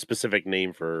 There's like a specific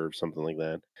name for something like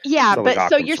that. Yeah, Something but like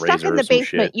so Occam's you're stuck razor in or the some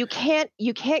basement. shit.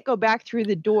 You can't go back through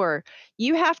the door.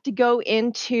 You have to go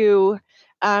into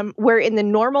where in the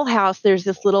normal house there's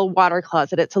this little water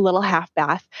closet. It's a little half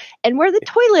bath, and where the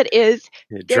toilet is,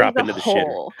 You there's drop a into the shitter.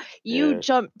 hole. You Yeah.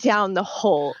 jump down the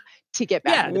hole to get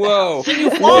back Yeah. into the Whoa. house. And you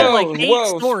fall like 8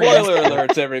 whoa, stories. spoiler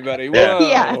alerts, everybody. Whoa. Yeah.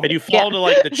 Yeah. And you fall to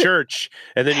like the church,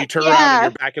 and then you turn around and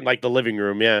you're back in like the living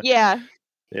room. Yeah, Yeah.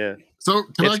 yeah. So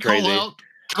can It's I call crazy. out?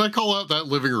 Can I call out that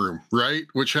living room, right?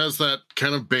 Which has that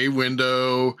kind of bay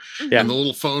window Yeah. and the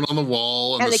little phone on the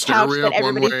wall and, And the the couch stairway that up one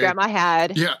everybody's way. grandma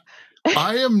had. Yeah.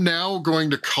 I am now going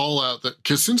to call out that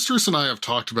because Sinstress and I have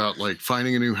talked about like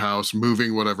finding a new house,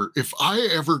 moving, whatever. If I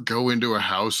ever go into a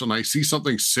house and I see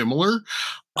something similar,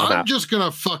 I'm I'm out. just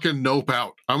gonna fucking nope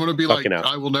out. I'm gonna be Fucking like, out.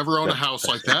 I will never own No. a house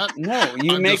like that. No,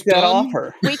 you I'm make just that done.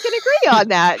 offer. We can agree on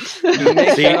that. You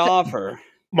make See, that offer.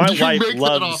 My You wife make that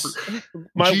loves. offer.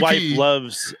 My GP. wife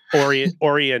loves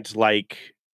orient like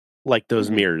those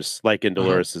Mhm. mirrors, like in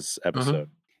Dolores's episode.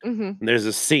 hmm And there's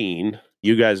a scene,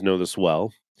 you guys know this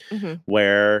well, hmm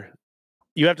where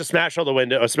you have to smash all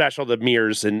the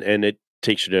mirrors, and it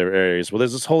takes you to areas. Well,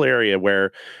 there's this whole area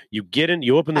where you get in,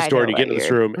 you open this I door, know and you get what into this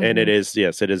you're- room, and it is,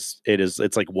 yes,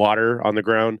 it's like water on the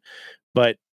ground,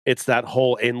 but it's that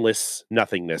whole endless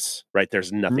nothingness, right?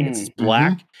 There's nothing. It's just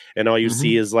black, and all you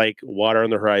see is like water on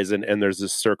the horizon, and there's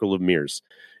this circle of mirrors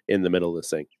in the middle of this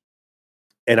thing.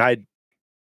 And I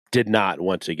did not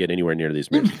want to get anywhere near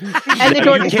these mirrors. And the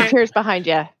door You can't- disappears behind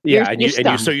you. Yeah, You're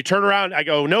stuck. so you turn around. I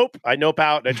go, nope. I nope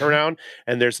out. And I turn around,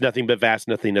 and there's nothing but vast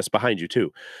nothingness behind you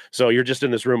too. So you're just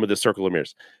in this room with this circle of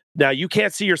mirrors. Now you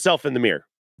can't see yourself in the mirror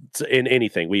in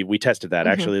anything. We tested that. Mhm,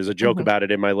 Actually, there's a joke mhm. about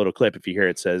it in my little clip. If you hear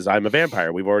it, says I'm a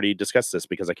vampire. We've already discussed this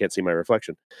because I can't see my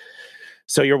reflection.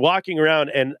 So you're walking around,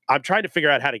 and I'm trying to figure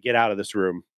out how to get out of this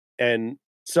room. And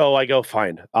so I go,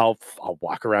 fine. I'll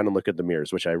walk around and look at the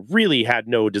mirrors, which I really had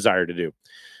no desire to do,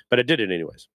 but I did it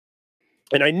anyways.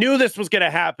 And I knew this was going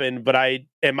to happen, but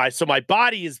so my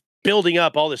body is building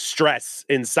up all this stress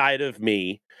inside of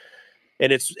me.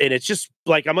 And it's just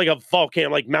like, I'm like a volcano,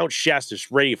 I'm like Mount Shasta, just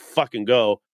ready to fucking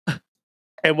go.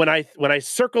 And when I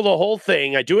circle the whole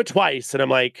thing, I do it twice, and I'm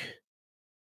like,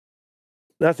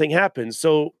 nothing happens.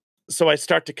 So I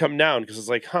start to come down because it's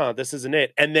like, this isn't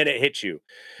it. And then it hits you.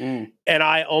 Mm. And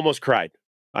I almost cried.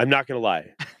 I'm not going to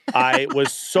lie. I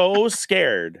was so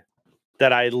scared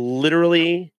that I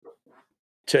literally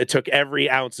it took every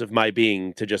ounce of my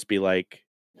being to just be like,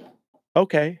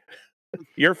 okay,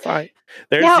 you're fine.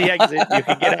 There's Now- the exit. You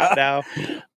can get out now.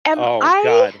 Am Oh, I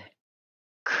God.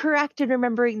 correct in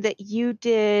remembering that you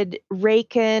did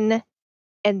Raken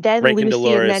and then Raken, Lucy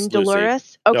Dolores, and then Lucy.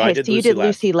 Dolores? No, Okay, I did so you Lucy did last.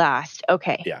 Lucy last.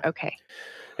 Okay. Yeah. Okay.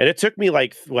 And it took me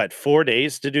like, 4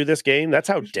 days to do this game? That's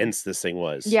how dense this thing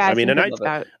was. Yeah. I mean, think and it's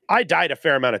about I died a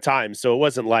fair amount of times, so it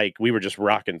wasn't like we were just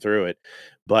rocking through it.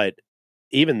 But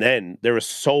even then, there was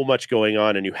so much going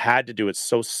on, and you had to do it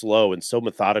so slow and so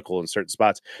methodical in certain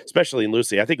spots, especially in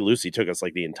Lucy. I think Lucy took us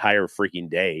like the entire freaking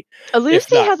day.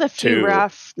 Lucy not has a few two.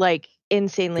 rough, like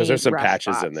insanely. 'Cause there's some rough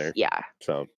patches in spots. there. Yeah.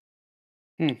 So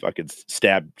Hmm. fucking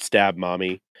stab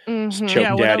mommy, Mhm. choke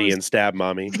Yeah, when I daddy, was- and stab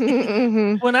mommy.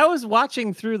 Mhm. When I was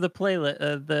watching through the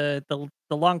playlist, the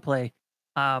long play,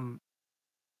 when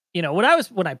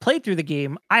I played through the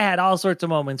game, I had all sorts of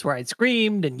moments where I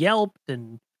screamed and yelped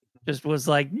and just was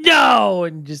like, no,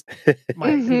 and just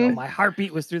my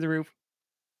heartbeat was through the roof.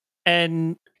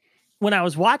 And when I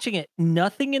was watching it,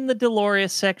 nothing in the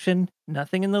Dolores section,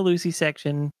 nothing in the Lucy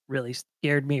section really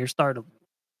scared me or startled me.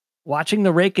 Watching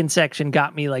the Raken section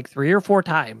got me like 3 or 4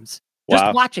 times just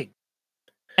Wow. watching.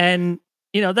 And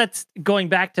that's going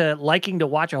back to liking to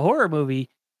watch a horror movie.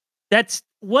 That's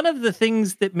one of the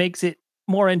things that makes it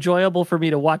more enjoyable for me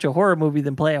to watch a horror movie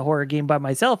than play a horror game by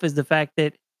myself is the fact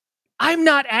that I'm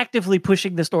not actively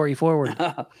pushing the story forward.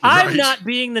 I'm Right. not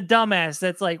being the dumbass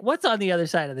that's like, what's on the other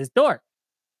side of this door?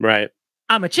 Right.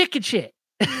 I'm a chicken shit.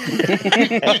 I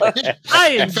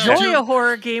In fact, enjoy you're- a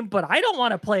horror game, but I don't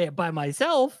want to play it by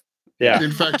myself. Yeah.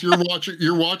 In fact, you're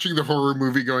watching the horror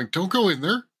movie going, don't go in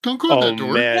there. Don't go in Oh that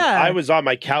door. man, Yeah. I was on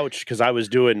my couch because I was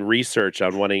doing research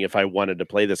on wanting if I wanted to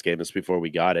play this game. This before we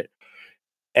got it,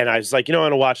 and I was like, I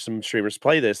want to watch some streamers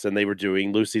play this, and they were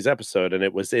doing Lucy's episode, and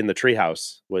it was in the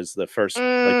treehouse. Was the first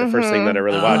the first thing that I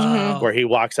really watched, Oh. where he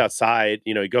walks outside.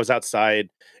 He goes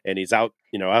outside and he's out,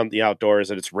 out in the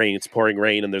outdoors, and it's pouring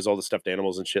rain, and there's all the stuffed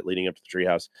animals and shit leading up to the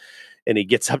treehouse. and he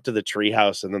gets up to the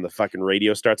treehouse, and then the fucking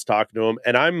radio starts talking to him.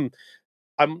 And I'm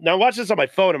now watching this on my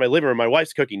phone in my living room. My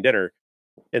wife's cooking dinner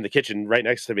in the kitchen right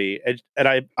next to me,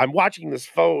 and I'm watching this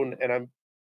phone, and I'm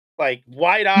like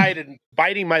wide-eyed and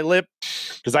biting my lip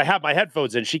because I have my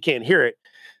headphones in. She can't hear it,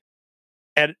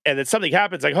 and then something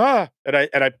happens, like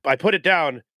and I put it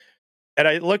down, and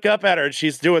I look up at her, and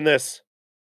she's doing this.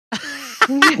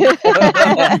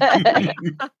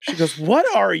 She goes, "What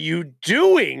are you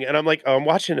doing?" And I'm like, "Oh, I'm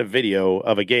watching a video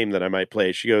of a game that I might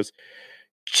play." She goes,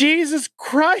 "Jesus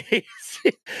Christ."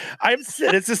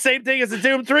 It's the same thing as the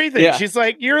Doom 3 thing. Yeah. She's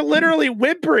like, "You're literally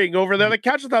whimpering over there on the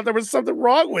couch. I thought there was something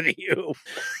wrong with you."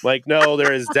 I'm like, no,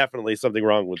 there is definitely something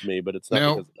wrong with me, but it's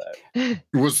not because of that.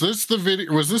 Was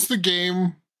this the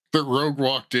game that Rogue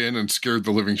walked in and scared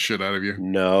the living shit out of you?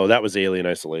 No, that was Alien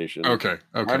Isolation. Okay.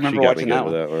 I remember watching that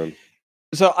one.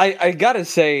 So I gotta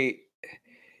say,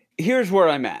 here's where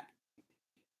I'm at.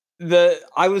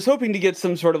 I was hoping to get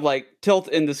some sort of like tilt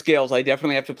in the scales. I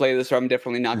definitely have to play this, or I'm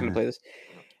definitely not going to play this.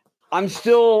 I'm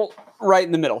still right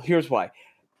in the middle. Here's why.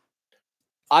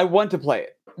 I want to play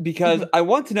it because I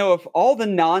want to know if all the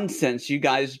nonsense you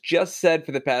guys just said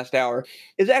for the past hour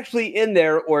is actually in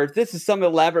there, or if this is some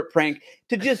elaborate prank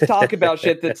to just talk about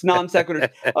shit that's non sequiturs.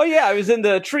 Oh yeah, I was in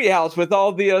the treehouse with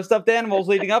all the stuffed animals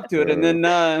leading up to it, and then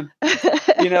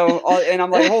and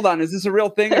I'm like, hold on, is this a real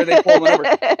thing, or are they pulling over?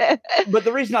 But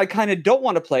the reason I kind of don't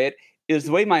want to play it is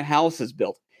the way my house is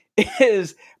built.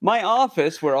 Is my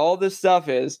office where all this stuff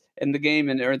is, and the game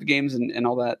or the games and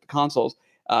all that, the consoles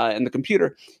and the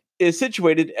computer, is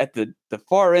situated at the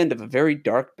far end of a very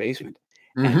dark basement.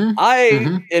 And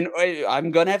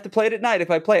I'm gonna have to play it at night if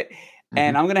I play it,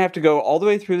 and I'm gonna have to go all the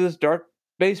way through this dark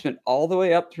basement, all the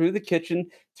way up through the kitchen,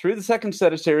 through the second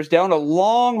set of stairs, down a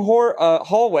long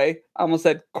hallway. I almost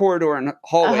said corridor and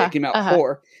hallway. It came out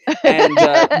whore. And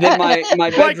then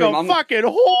my bedroom. Like a fucking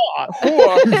whore.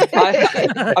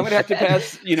 I'm going to have to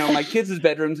pass, my kids'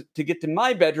 bedrooms to get to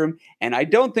my bedroom, and I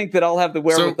don't think that I'll have the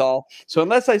wherewithal. So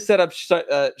unless I set up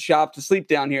shop to sleep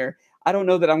down here, I don't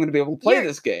know that I'm going to be able to play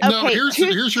this game. No, here's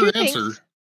your answer.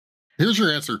 Here's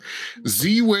your answer.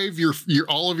 Z-Wave your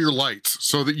all of your lights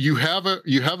so that you have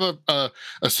a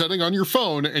setting on your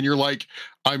phone, and you're like,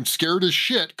 I'm scared as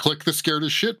shit. Click the scared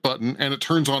as shit button, and it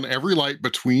turns on every light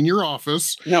between your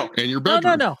office and your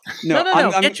bedroom.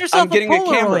 No. Get yourself getting a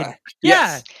camera.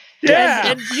 Yes. Yeah.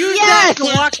 And use that to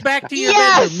walk back to your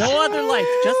bedroom. No other lights,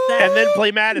 just that. And then play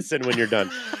Madison when you're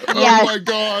done. Oh my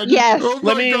God. Yes. Oh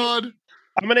my God.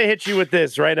 I'm going to hit you with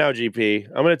this right now, GP.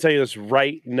 I'm going to tell you this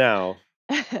right now.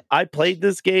 I played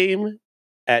this game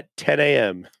at 10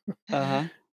 a.m.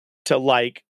 To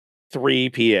like 3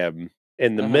 p.m.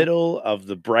 in the middle of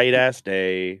the bright ass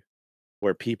day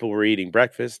where people were eating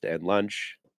breakfast and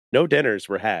lunch. No dinners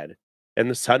were had, and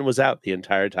the sun was out the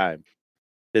entire time.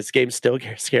 This game still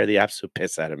scared the absolute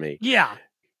piss out of me. Yeah.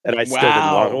 And I still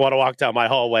didn't want to walk down my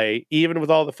hallway, even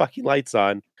with all the fucking lights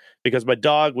on, because my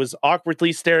dog was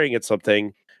awkwardly staring at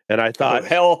something. And I thought,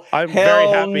 I'm very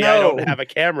happy I don't have a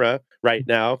camera right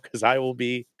now, because I will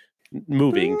be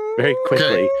moving very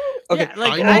quickly. Okay.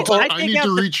 Yeah, I need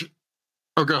to reach.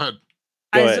 Oh, go ahead.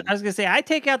 I was going to say, I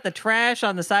take out the trash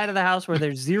on the side of the house where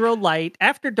there's zero light.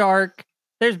 After dark,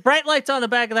 there's bright lights on the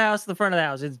back of the house, the front of the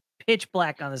house. It's pitch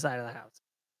black on the side of the house.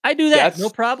 I do that. No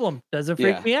problem. Doesn't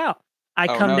freak me out. I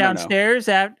come downstairs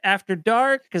after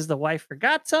dark because the wife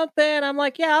forgot something. I'm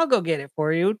like, yeah, I'll go get it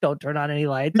for you. Don't turn on any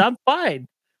lights. I'm fine.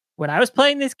 When I was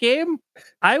playing this game,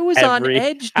 I was on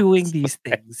edge doing these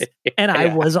things, and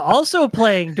I was also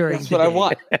playing during. That's what I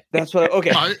want. That's what.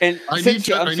 Okay, I need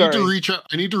to reach out.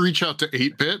 I need to reach out to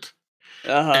 8-Bit.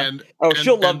 And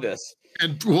she'll love this.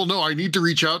 And I need to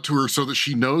reach out to her so that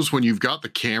she knows when you've got the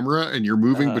camera and you're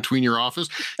moving between your office.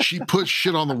 She puts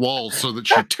shit on the walls so that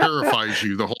she terrifies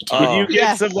you the whole time. Would you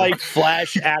get some like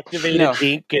flash activated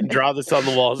ink and draw this on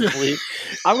the walls, please?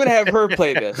 I'm gonna have her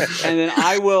play this, and then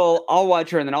I'll watch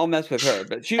her, and then I'll mess with her.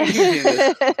 But she's using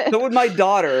this. So would my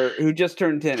daughter, who just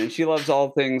turned 10, and she loves all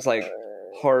things like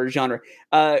horror genre.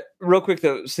 Real quick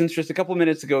though, since just a couple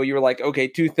minutes ago you were like, okay,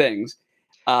 2 things.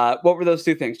 What were those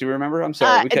 2 things? Do you remember? I'm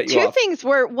sorry, we cut you off. 2 things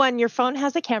were, one, your phone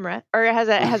has a camera or has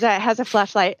a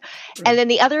flashlight, and then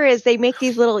the other is they make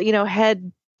these little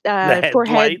head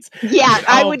forehead lights. Yeah,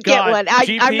 I would get one.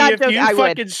 I'm not joking. If you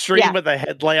fucking stream with a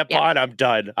headlamp on, I'm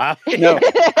done. No,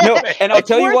 and I'll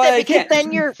tell you why I can't.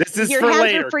 Then your hands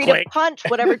later. are free to punch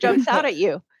whatever jumps out at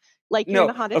you, like you're in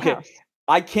a haunted house.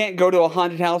 I can't go to a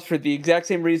haunted house for the exact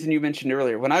same reason you mentioned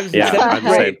earlier. When I was in 7th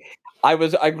grade,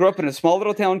 I grew up in a small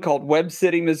little town called Webb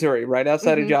City, Missouri, right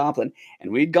outside of Joplin,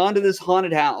 and we'd gone to this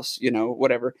haunted house,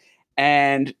 whatever.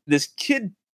 And this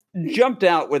kid jumped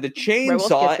out with a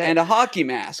chainsaw gets it. and a hockey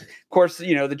mask. Of course,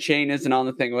 the chain isn't on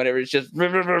the thing, whatever. It's just,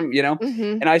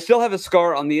 Mhm. And I still have a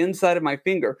scar on the inside of my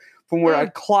finger from where I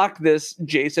clocked this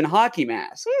Jason hockey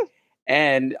mask.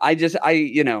 And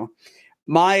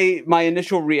my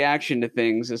initial reaction to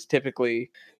things is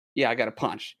typically, I got to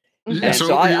punch. And So,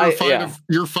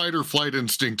 your fight or flight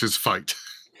instinct is fight.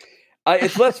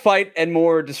 It's less fight and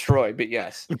more destroy, but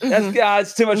yes,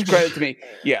 it's too much credit to me.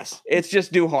 Yes, it's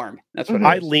just do harm. That's what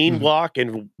I it is. lean walk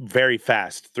and very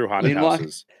fast through haunted Lean walk?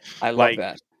 houses. I love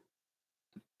that.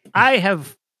 I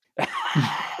have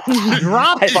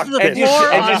dropped to the and you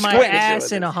floor and you on my squint.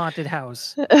 ass in a haunted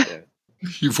house.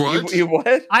 You've what? You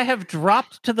what? I have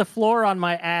dropped to the floor on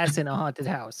my ass in a haunted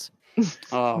house.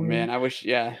 Oh man, I wish.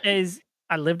 Yeah,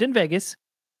 I lived in Vegas.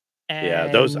 Yeah,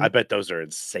 those. I bet those are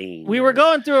insane. We were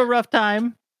going through a rough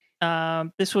time.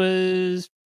 This was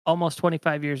almost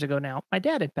 25 years ago now. My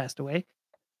dad had passed away.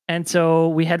 And so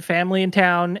we had family in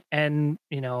town and,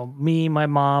 me, my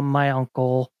mom, my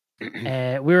uncle,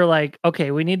 and we were like,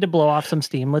 okay, we need to blow off some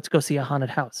steam. Let's go see a haunted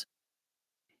house.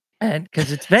 And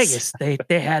because it's Vegas, they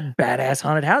had badass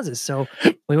haunted houses. So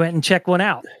we went and checked one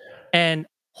out. And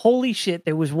holy shit,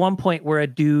 there was one point where a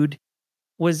dude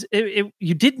was,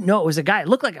 you didn't know it was a guy. It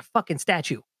looked like a fucking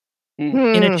statue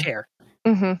in a chair.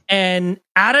 Mm-hmm. And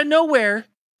out of nowhere,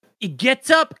 he gets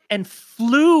up and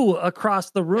flew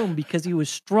across the room because he was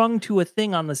strung to a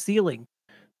thing on the ceiling.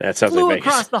 That sounds Flew like Vegas.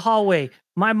 across the hallway.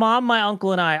 My mom, my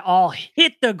uncle, and I all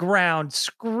hit the ground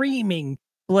screaming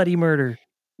bloody murder.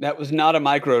 that was not a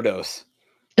microdose.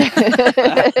 And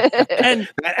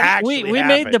That actually we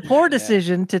made the happened. poor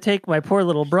decision to take my poor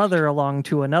little brother along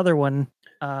to another one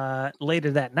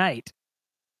later that night.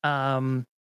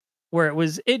 Where it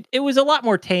was a lot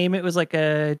more tame. It was like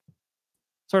a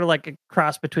sort of like a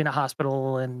cross between a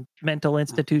hospital and mental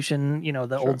institution, the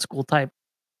Sure. old school type.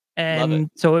 Love And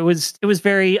so it was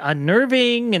very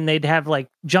unnerving, and they'd have like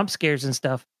jump scares and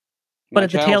stuff. But My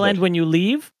at the tail childhood. end, when you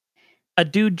leave, a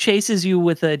dude chases you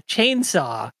with a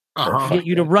chainsaw Uh-huh. to get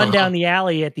you to run down the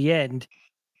alley at the end.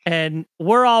 And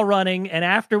we're all running. And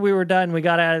after we were done, we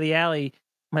got out of the alley.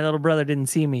 My little brother didn't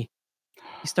see me.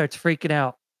 He starts freaking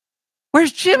out.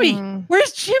 Where's Jimmy? Mm.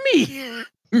 Where's Jimmy?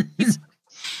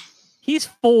 He's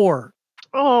 4.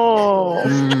 Oh.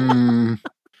 Mm,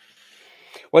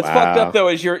 What's fucked Wow. up though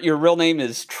is your real name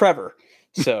is Trevor.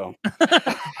 So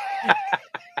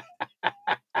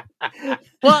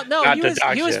Well, no, Not he to was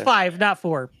dox he was ya. 5, not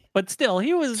 4. But still,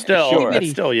 he was Still, Sure. that's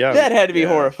still young. that had to be Yeah.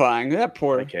 horrifying. That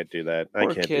poor. I can't do that. I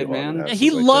Poor can't kid, do haunted man. houses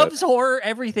He like loves that. horror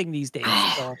everything these days.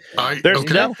 So. There's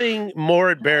okay. nothing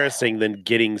more embarrassing than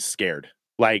getting scared.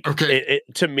 Like Okay.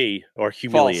 to me, or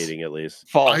humiliating at least.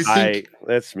 False. I-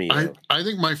 That's me. I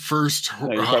think my first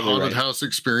No, you're probably haunted right. house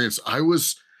experience, I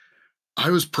was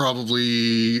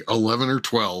probably 11 or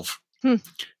 12.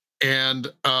 And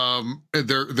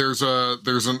there's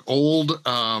an old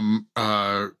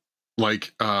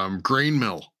grain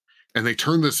mill, and they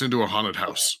turned this into a haunted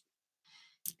house.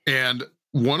 And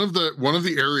one of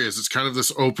the areas, it's kind of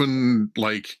this open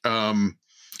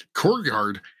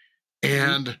courtyard,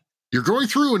 and you're going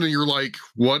through and you're like,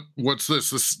 what's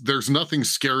this? There's nothing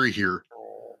scary here.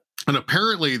 And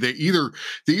apparently they either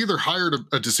hired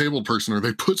a disabled person or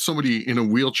they put somebody in a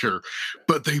wheelchair,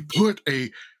 but they put a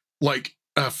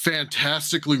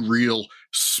fantastically real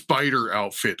spider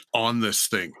outfit on this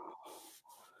thing.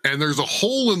 And there's a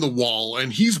hole in the wall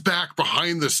and he's back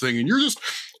behind this thing. And you're just,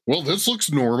 well, this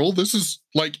looks normal. This is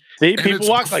like, See, and people it's-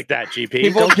 walk like that, GP.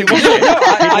 People- Don't people give do. a shit. No,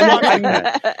 People walk like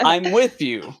that. I'm with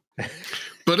you.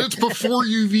 but it's before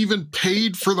you've even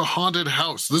paid for the haunted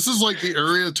house. This is like the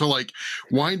area to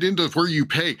wind into where you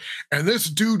pay. And this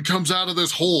dude comes out of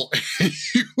this hole and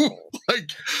you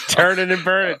Turn it and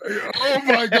burn it. oh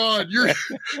my God. You're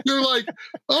like,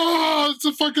 oh, it's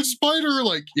a fucking spider.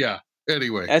 Yeah.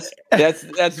 Anyway.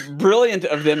 That's brilliant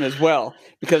of them as well.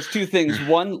 Because two things: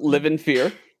 one, live in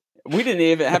fear. We didn't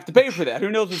even have to pay for that. Who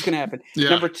knows what's going to happen? Yeah.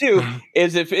 Number two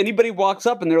is if anybody walks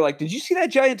up and they're like, "Did you see that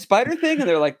giant spider thing?" and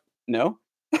they're like, "No."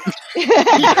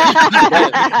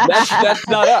 That's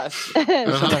not us.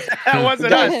 Uh-huh. That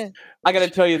wasn't us. I got to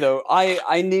tell you though,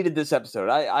 I needed this episode.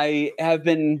 I have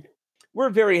been. We're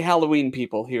very Halloween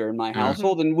people here in my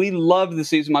household, and we love the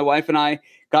season. My wife and I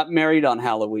got married on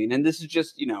Halloween, and this is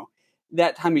just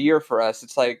that time of year for us.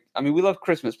 It's like, I mean, we love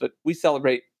Christmas, but we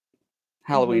celebrate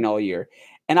Halloween all year.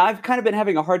 And I've kind of been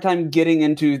having a hard time getting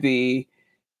into the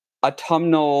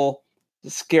autumnal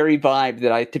scary vibe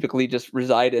that I typically just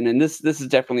reside in, and this has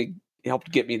definitely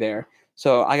helped get me there.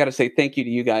 So I got to say thank you to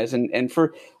you guys, and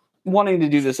for wanting to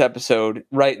do this episode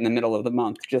right in the middle of the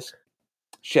month. Just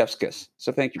chef's kiss.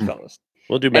 So thank you, fellas.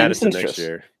 We'll do And Madison Sinstress. next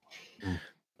year.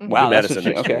 Wow, that's what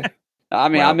Madison next year. okay. I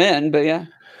mean, Wow. I'm in, but yeah.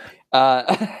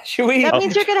 Should we? That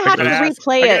means you're going to have to I'm gonna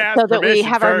replay ask it so that we permission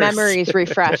have our first. memories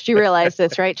refreshed. You realize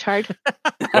this, right, Chard?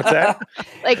 What's that?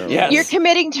 Like Yes. you're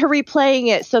committing to replaying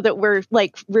it so that we're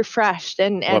like refreshed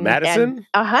and Madison?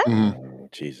 Uh-huh. Oh,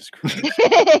 Jesus Christ.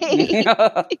 you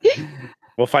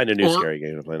We'll find a new Or- scary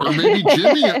game to play.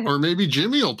 Or maybe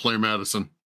Jimmy will play Madison.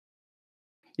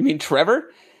 mean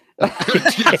Trevor?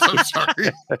 Yes, I'm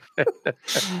sorry.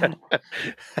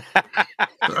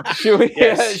 Should we?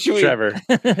 Yes, should we? Trevor.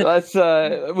 Let's.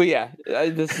 Well, yeah.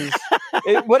 This is.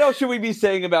 What else should we be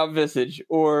saying about Visage,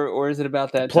 or is it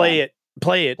about that? Play time? it.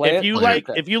 Play it. Play If it? you Play like,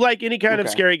 it. if you like any kind of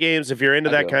Okay. scary games, if you're into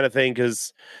I that do. kind of thing,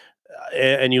 because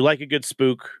and you like a good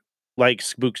spook, like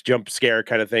spooks jump scare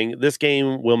kind of thing, this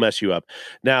game will mess you up.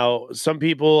 Now, some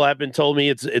people have been told me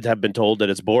have been told that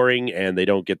it's boring and they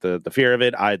don't get the fear of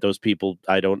it. Those people,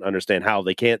 I don't understand how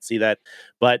they can't see that,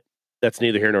 but that's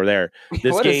neither here nor there.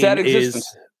 This What a game sad is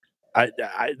existence.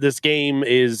 this game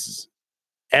is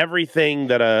everything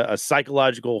that a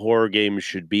psychological horror game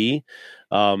should be.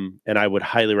 And I would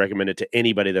highly recommend it to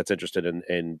anybody that's interested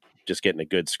in just getting a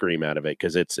good scream out of it,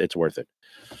 because it's worth it.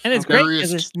 And it's Okay. great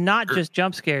because it's not just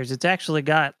jump scares. It's actually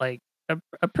got like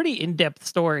a pretty in-depth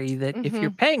story that if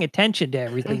you're paying attention to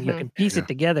everything, you Mhm. can piece Yeah. it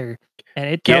together. And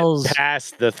it Get tells,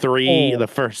 past the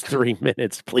first 3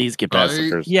 minutes. Please get past the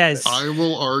first. yes, I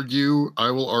will argue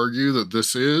that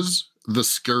this is the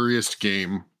scariest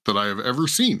game that I have ever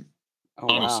seen. Oh,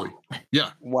 Honestly. wow. Yeah.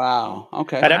 Wow.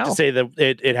 Okay. I'd have to Wow. say that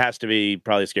it has to be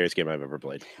probably the scariest game I've ever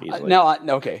played. Easily.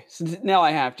 Okay. So now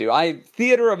I have to.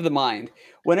 Theater of the mind.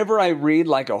 Whenever I read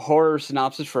like a horror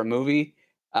synopsis for a movie,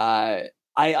 I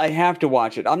have to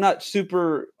watch it. I'm not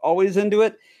super always into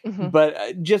it, Mhm.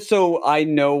 but just so I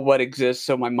know what exists,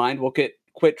 so my mind will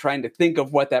quit trying to think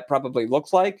of what that probably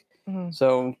looks like. Mhm.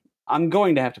 So I'm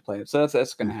going to have to play it. So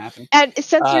that's going to happen. And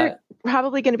since Uh, you're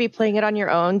probably going to be playing it on your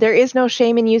own, there is no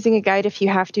shame in using a guide if you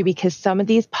have to, because some of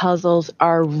these puzzles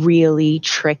are really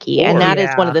tricky. And Oh, that is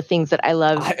one yeah. of the things that I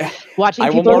love watching I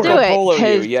will people do Marco it. Polo you.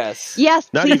 'cause- Yes. Yes,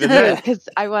 Not please even do, that. because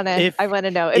I want If-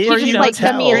 to know. If if you you just know like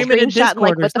send me a Stream it in screenshot and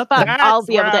like, Discord or what the something. fuck, I'll That's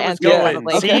be able where to I was answer going.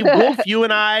 probably. See, Wolf, you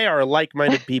and I are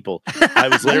like-minded people. I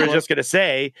was literally just going to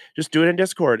say, just do it in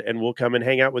Discord, and we'll come and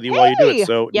hang out with you while you do Hey! it.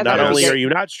 So Yeah, not that would be only great. are you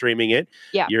not streaming it,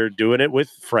 Yeah. you're doing it with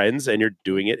friends, and you're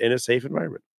doing it in a safe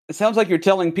environment. It sounds like you're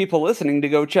telling people listening to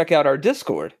go check out our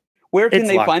Discord. Where can It's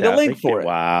they locked find a out. link They for can- it?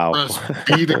 Wow. Press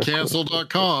B to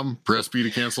cancel.com. Press B to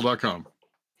cancel.com.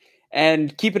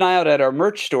 And keep an eye out at our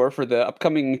merch store for the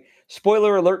upcoming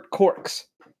spoiler alert corks.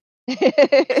 All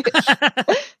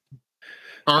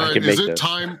I right. can Is make it this.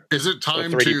 time? Is it We'll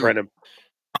time 3D to print 'em.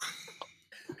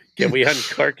 Can we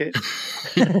uncork it?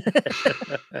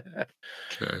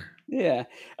 Okay. Yeah.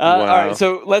 All Wow. right.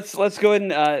 So let's go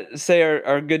ahead and say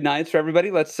our good nights for everybody.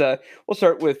 We'll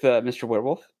start with Mr.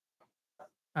 Werewolf.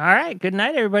 all right. Good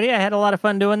night, everybody. I had a lot of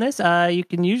fun doing this. You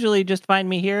can usually just find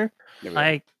me here. There we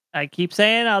go. I keep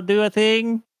saying I'll do a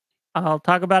thing. I'll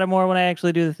talk about it more when I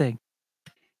actually do the thing.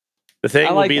 The thing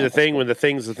I will like be that. the thing when the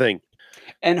thing's the thing.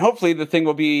 And hopefully the thing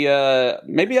will be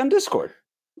maybe on Discord.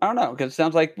 I don't know, because it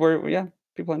sounds like we're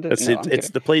people on Discord. No, I'm It's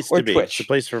kidding. the place Or to be. It's the Twitch.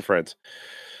 place for friends.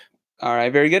 All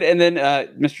right, very good. And then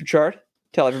Mr. Chard,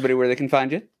 tell everybody where they can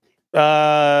find you.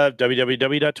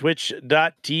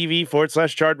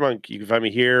 www.twitch.tv/chardmonk. You can find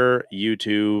me here,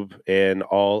 YouTube, and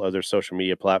all other social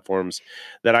media platforms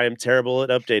that I am terrible at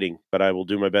updating, but I will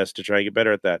do my best to try and get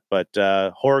better at that. But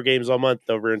horror games all month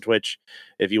over in Twitch.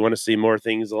 If you want to see more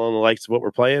things along the likes of what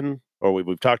we're playing or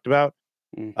we've talked about,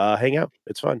 hang out.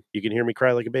 It's fun. You can hear me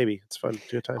cry like a baby. It's fun.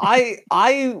 Good time.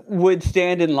 I would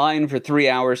stand in line for 3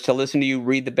 hours to listen to you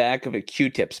read the back of a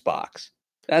Q-tips box.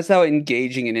 That's how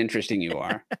engaging and interesting you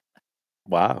are.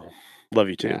 Wow. Love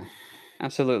you too. Yeah,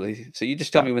 absolutely. So you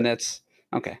just tell me when that's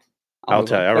okay. I'll move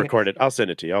tell you. on. I'll Okay. record it. I'll send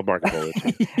it to you. I'll mark it for you.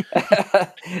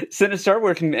 Sinistar,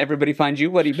 where can everybody find you?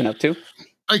 What have you been up to?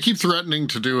 I keep threatening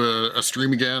to do a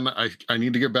stream again. I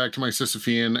need to get back to my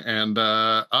Sisyphean, and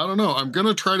I don't know. I'm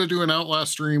gonna try to do an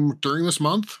Outlast stream during this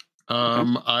month.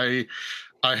 I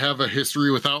have a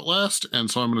history with Outlast, and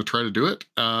so I'm gonna try to do it.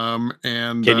 And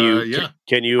Can you yeah,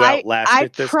 can you outlast I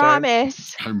it this time?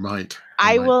 promise I might.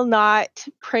 I might. will not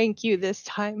prank you this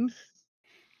time.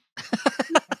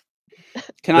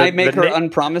 Can The- I make the her na-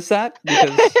 unpromise that? Because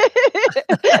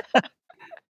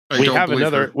I We don't have believe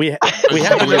another her. we don't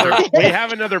have believe another her. we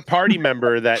have another party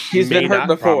member that She's may been hurt not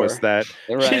before. promise that.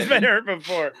 Right. She's been hurt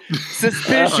before.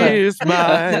 Suspicious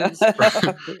minds.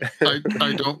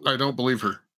 I don't believe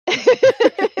her.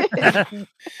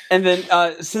 And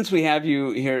then, since we have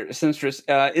you here, Sinstress,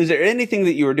 is there anything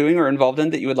that you are doing or involved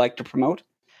in that you would like to promote?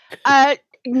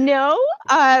 No,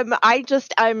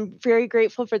 I'm very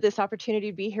grateful for this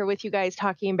opportunity to be here with you guys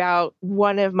talking about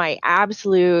one of my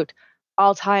absolute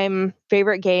all-time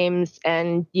favorite games.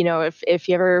 And if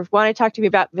you ever want to talk to me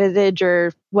about Visage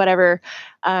or whatever,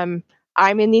 I'm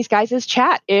in these guys'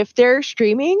 chat if they're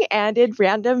streaming and in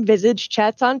random Visage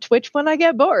chats on Twitch when I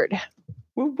get bored.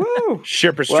 Woo woo!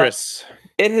 Shipperstress. Well,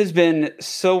 it has been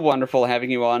so wonderful having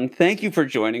you on. Thank you for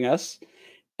joining us.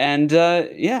 And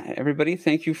everybody,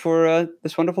 thank you for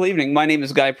this wonderful evening. My name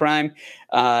is Guy Prime.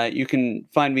 You can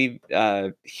find me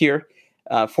here,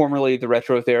 formerly the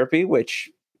Retro Therapy, which,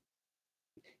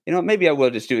 maybe I will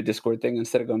just do a Discord thing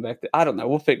instead of going back to. I don't know.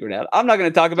 We'll figure it out. I'm not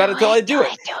going to talk about it until I do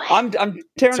it. I'm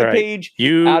tearing the page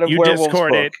out of you Werewolf's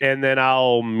Discord book. it, and then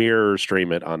I'll mirror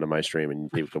stream it onto my stream,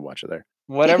 and people can watch it there.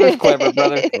 Whatever's clever,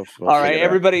 brother. We'll All right,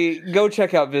 everybody, go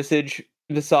check out Visage.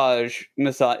 Massage.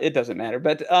 It doesn't matter,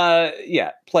 but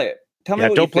play it. Tell me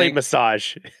what don't you play think.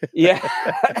 Massage. Yeah,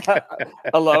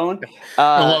 alone.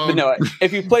 But no,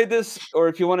 if you played this or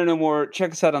if you want to know more,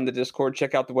 check us out on the Discord.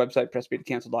 Check out the website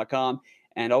pressbtocancel.com,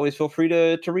 and always feel free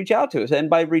to reach out to us. And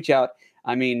by reach out,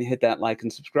 I mean hit that like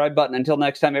and subscribe button. Until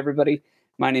next time, everybody.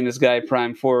 My name is Guy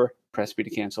Prime for Press B to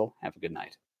Cancel. Have a good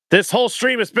night. This whole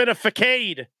stream has been a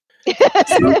facade.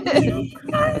 That's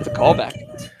a callback.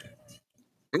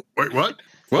 Wait, what?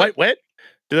 What?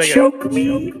 Do they Choke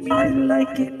me, I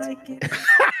like it.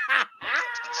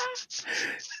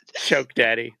 Choke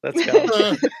daddy. Let's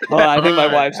go. Well, I think my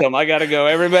wife's home. I gotta go.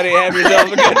 Everybody have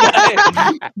yourself a good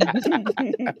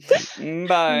night.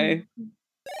 Bye.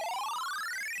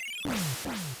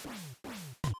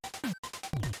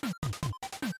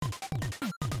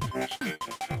 Press B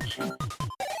to Cancel.